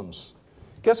Muslims.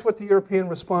 Guess what the European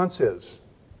response is?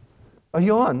 A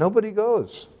yawn. Nobody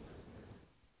goes.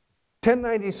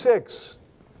 1096,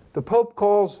 the Pope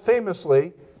calls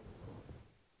famously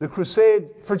the crusade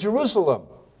for Jerusalem.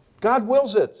 God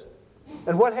wills it.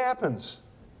 And what happens?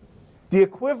 The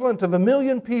equivalent of 1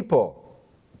 million people,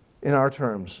 in our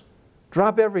terms,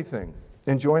 drop everything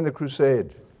and join the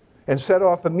crusade and set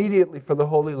off immediately for the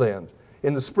Holy Land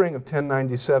in the spring of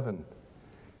 1097.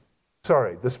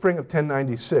 The spring of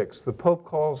 1096. The Pope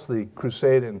calls the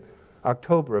crusade in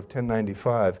October of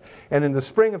 1095. And in the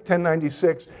spring of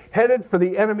 1096, headed for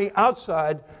the enemy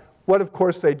outside, what of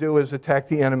course they do is attack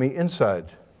the enemy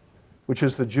inside, which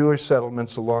is the Jewish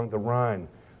settlements along the Rhine,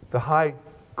 the high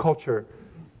culture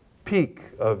peak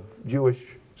of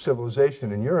Jewish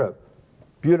civilization in Europe.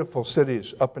 Beautiful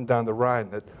cities up and down the Rhine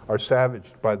that are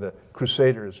savaged by the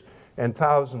Crusaders, and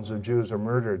thousands of Jews are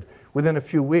murdered within a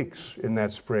few weeks in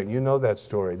that spring. You know that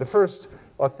story. The first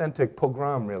authentic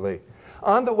pogrom, really.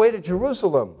 On the way to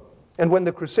Jerusalem, And when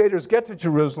the Crusaders get to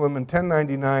Jerusalem in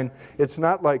 1099, it's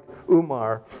not like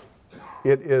Umar,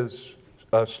 it is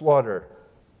a slaughter.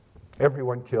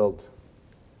 Everyone killed.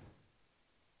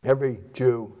 Every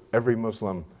Jew, every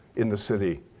Muslim in the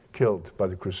city killed by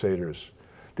the Crusaders.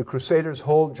 The Crusaders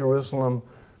hold Jerusalem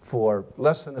for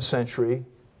less than a century.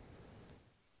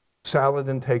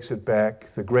 Saladin takes it back,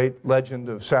 the great legend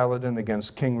of Saladin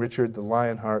against King Richard the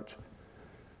Lionheart.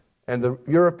 And the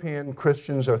European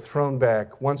Christians are thrown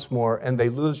back once more, and they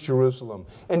lose Jerusalem.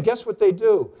 And guess what they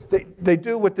do? They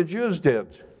do what the Jews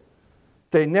did.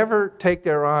 They never take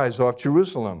their eyes off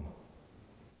Jerusalem.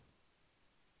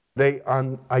 They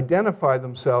identify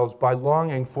themselves by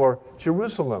longing for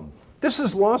Jerusalem. This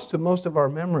is lost to most of our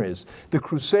memories. The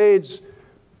Crusades,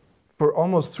 for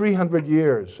almost 300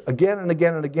 years, again and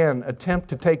again and again, attempt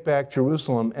to take back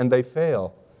Jerusalem, and they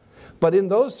fail. But in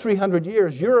those 300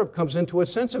 years, Europe comes into a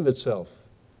sense of itself.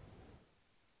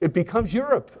 It becomes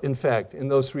Europe, in fact, in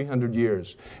those 300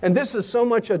 years. And this is so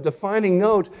much a defining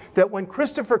note that when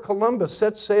Christopher Columbus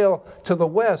set sail to the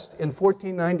west in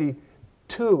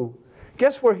 1492,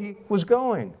 guess where he was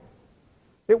going?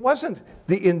 It wasn't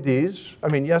the Indies. I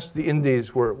mean, yes, the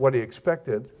Indies were what he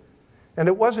expected. And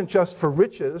it wasn't just for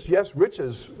riches. Yes,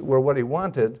 riches were what he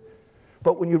wanted.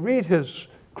 But when you read his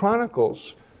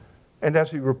chronicles, and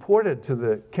as he reported to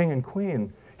the king and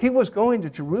queen, he was going to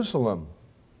Jerusalem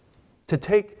to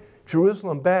take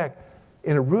Jerusalem back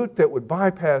in a route that would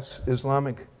bypass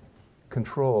Islamic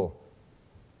control.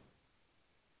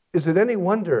 Is it any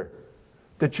wonder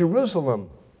that Jerusalem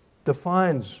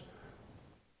defines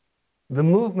the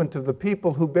movement of the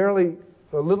people who barely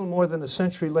a little more than a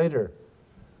century later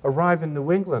arrive in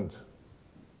New England,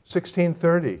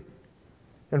 1630?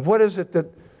 And what is it that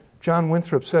John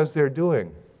Winthrop says they're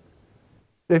doing?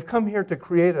 They've come here to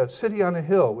create a city on a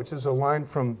hill, which is a line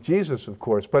from Jesus, of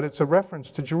course, but it's a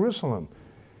reference to Jerusalem.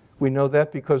 We know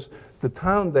that because the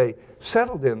town they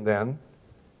settled in then,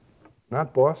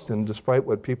 not Boston, despite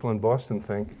what people in Boston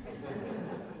think,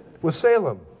 was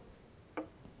Salem,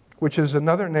 which is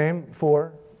another name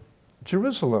for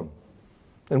Jerusalem.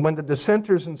 And when the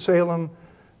dissenters in Salem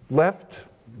left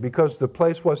because the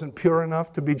place wasn't pure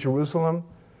enough to be Jerusalem,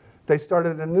 they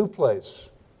started a new place,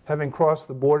 having crossed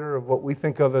the border of what we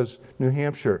think of as New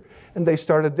Hampshire. And they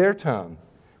started their town,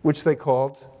 which they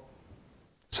called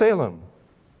Salem.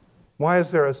 Why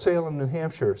is there a Salem, New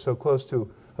Hampshire, so close to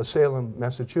a Salem,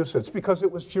 Massachusetts? Because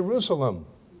it was Jerusalem.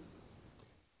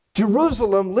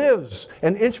 Jerusalem lives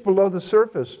an inch below the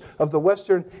surface of the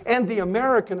Western and the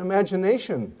American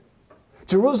imagination.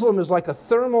 Jerusalem is like a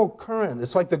thermal current.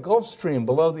 It's like the Gulf Stream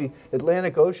below the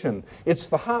Atlantic Ocean. It's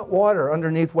the hot water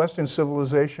underneath Western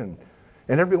civilization.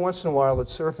 And every once in a while it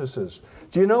surfaces.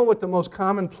 Do you know what the most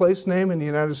common place name in the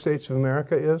United States of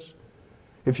America is?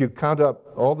 If you count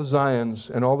up all the Zions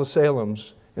and all the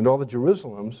Salems and all the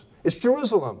Jerusalems, it's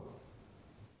Jerusalem.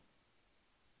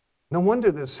 No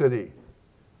wonder this city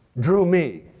drew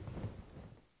me.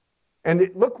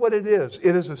 And look what it is.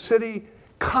 It is a city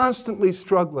constantly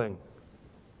struggling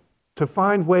to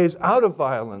find ways out of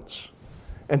violence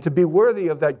and to be worthy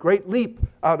of that great leap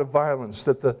out of violence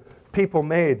that the people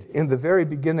made in the very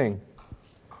beginning.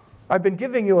 I've been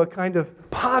giving you a kind of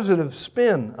positive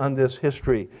spin on this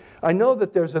history. I know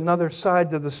that there's another side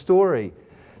to the story.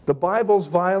 The Bible's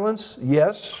violence,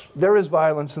 yes, there is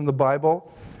violence in the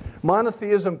Bible.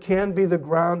 Monotheism can be the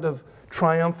ground of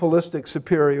triumphalistic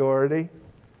superiority.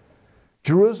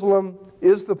 Jerusalem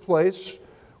is the place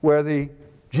where the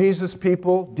Jesus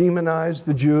people demonized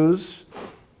the Jews,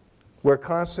 where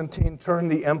Constantine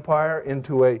turned the empire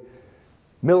into a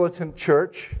militant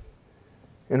church,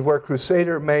 and where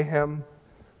Crusader mayhem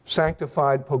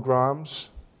sanctified pogroms,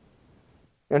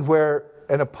 and where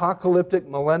an apocalyptic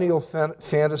millennial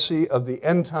fantasy of the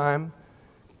end time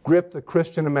gripped the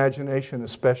Christian imagination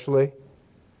especially.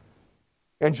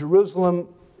 And Jerusalem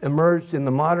emerged in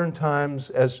the modern times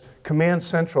as command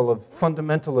central of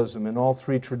fundamentalism in all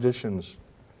three traditions.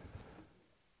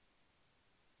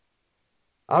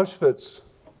 Auschwitz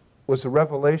was a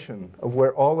revelation of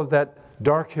where all of that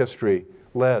dark history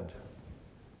led.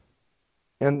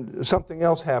 And something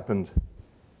else happened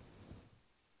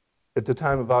at the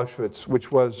time of Auschwitz,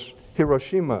 which was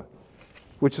Hiroshima,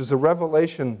 which is a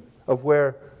revelation of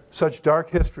where such dark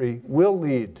history will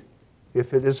lead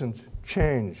if it isn't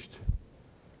changed.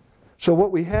 So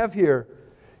what we have here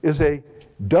is a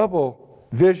double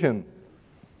vision.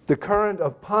 The current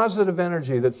of positive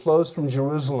energy that flows from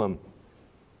Jerusalem,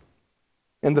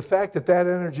 and the fact that that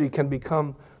energy can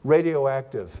become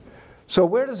radioactive. So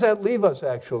where does that leave us,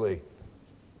 actually?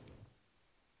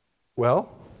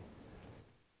 Well,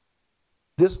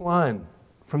 this line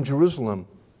from Jerusalem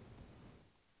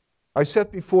I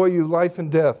set before you life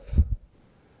and death.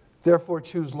 Therefore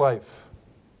choose life.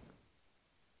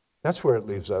 That's where it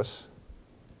leaves us.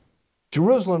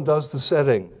 Jerusalem does the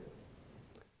setting.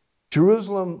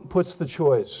 Jerusalem puts the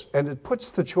choice, and it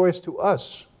puts the choice to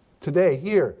us today,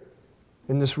 here,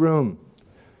 in this room.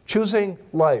 Choosing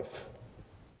life.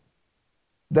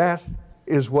 That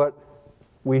is what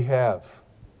we have.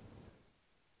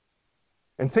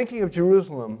 And thinking of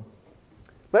Jerusalem,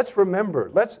 let's remember,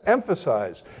 let's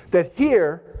emphasize that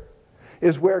here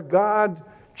is where God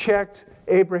checked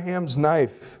Abraham's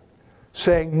knife,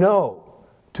 saying no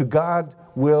to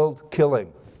God-willed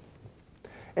killing.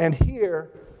 And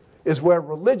here is where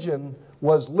religion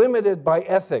was limited by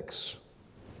ethics,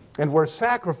 and where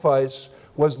sacrifice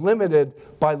was limited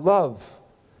by love,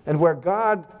 and where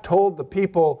God told the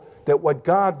people that what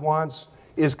God wants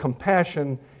is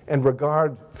compassion and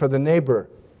regard for the neighbor.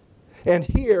 And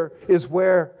here is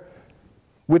where,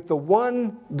 with the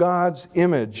one God's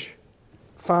image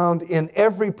found in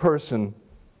every person,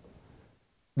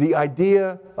 the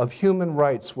idea of human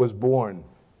rights was born.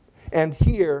 And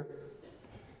here,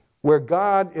 where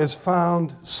God is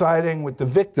found siding with the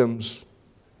victims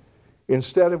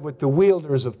instead of with the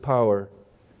wielders of power,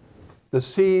 the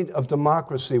seed of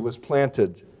democracy was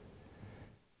planted.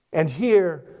 And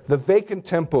here, the vacant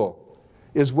temple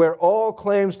is where all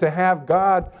claims to have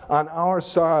God on our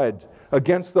side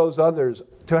against those others,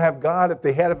 to have God at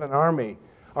the head of an army,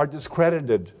 are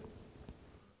discredited.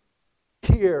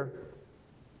 Here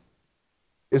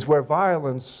is where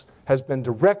violence has been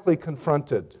directly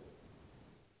confronted.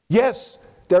 Yes,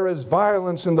 there is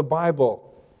violence in the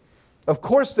Bible. Of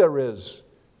course there is.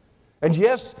 And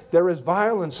yes, there is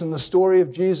violence in the story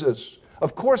of Jesus.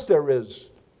 Of course there is.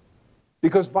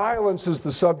 Because violence is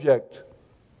the subject.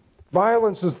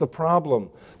 Violence is the problem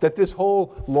that this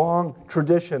whole long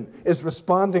tradition is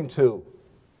responding to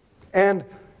and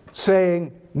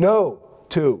saying no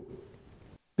to.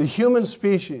 The human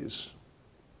species.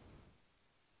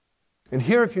 And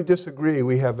here, if you disagree,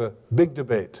 we have a big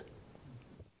debate.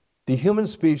 The human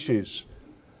species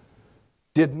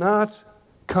did not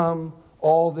come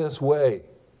all this way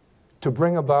to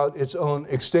bring about its own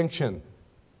extinction.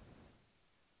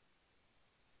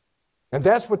 And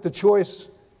that's what the choice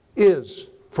is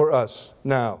for us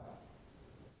now,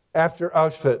 after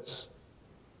Auschwitz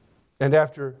and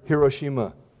after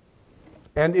Hiroshima.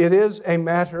 And it is a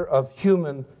matter of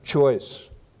human choice.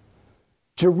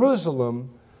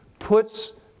 Jerusalem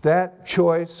puts that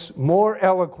choice more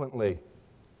eloquently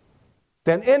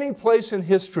than any place in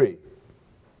history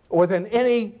or than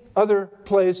any other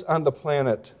place on the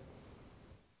planet.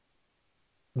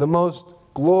 The most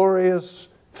glorious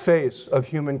face of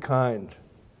humankind,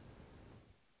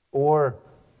 or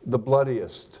the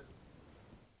bloodiest.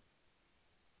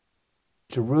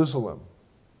 Jerusalem.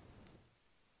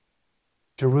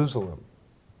 Jerusalem.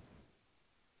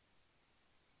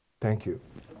 Thank you.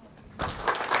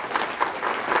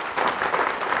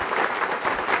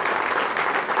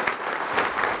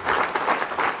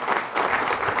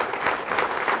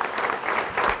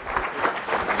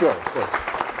 Sure, of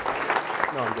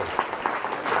course. No, I'm good.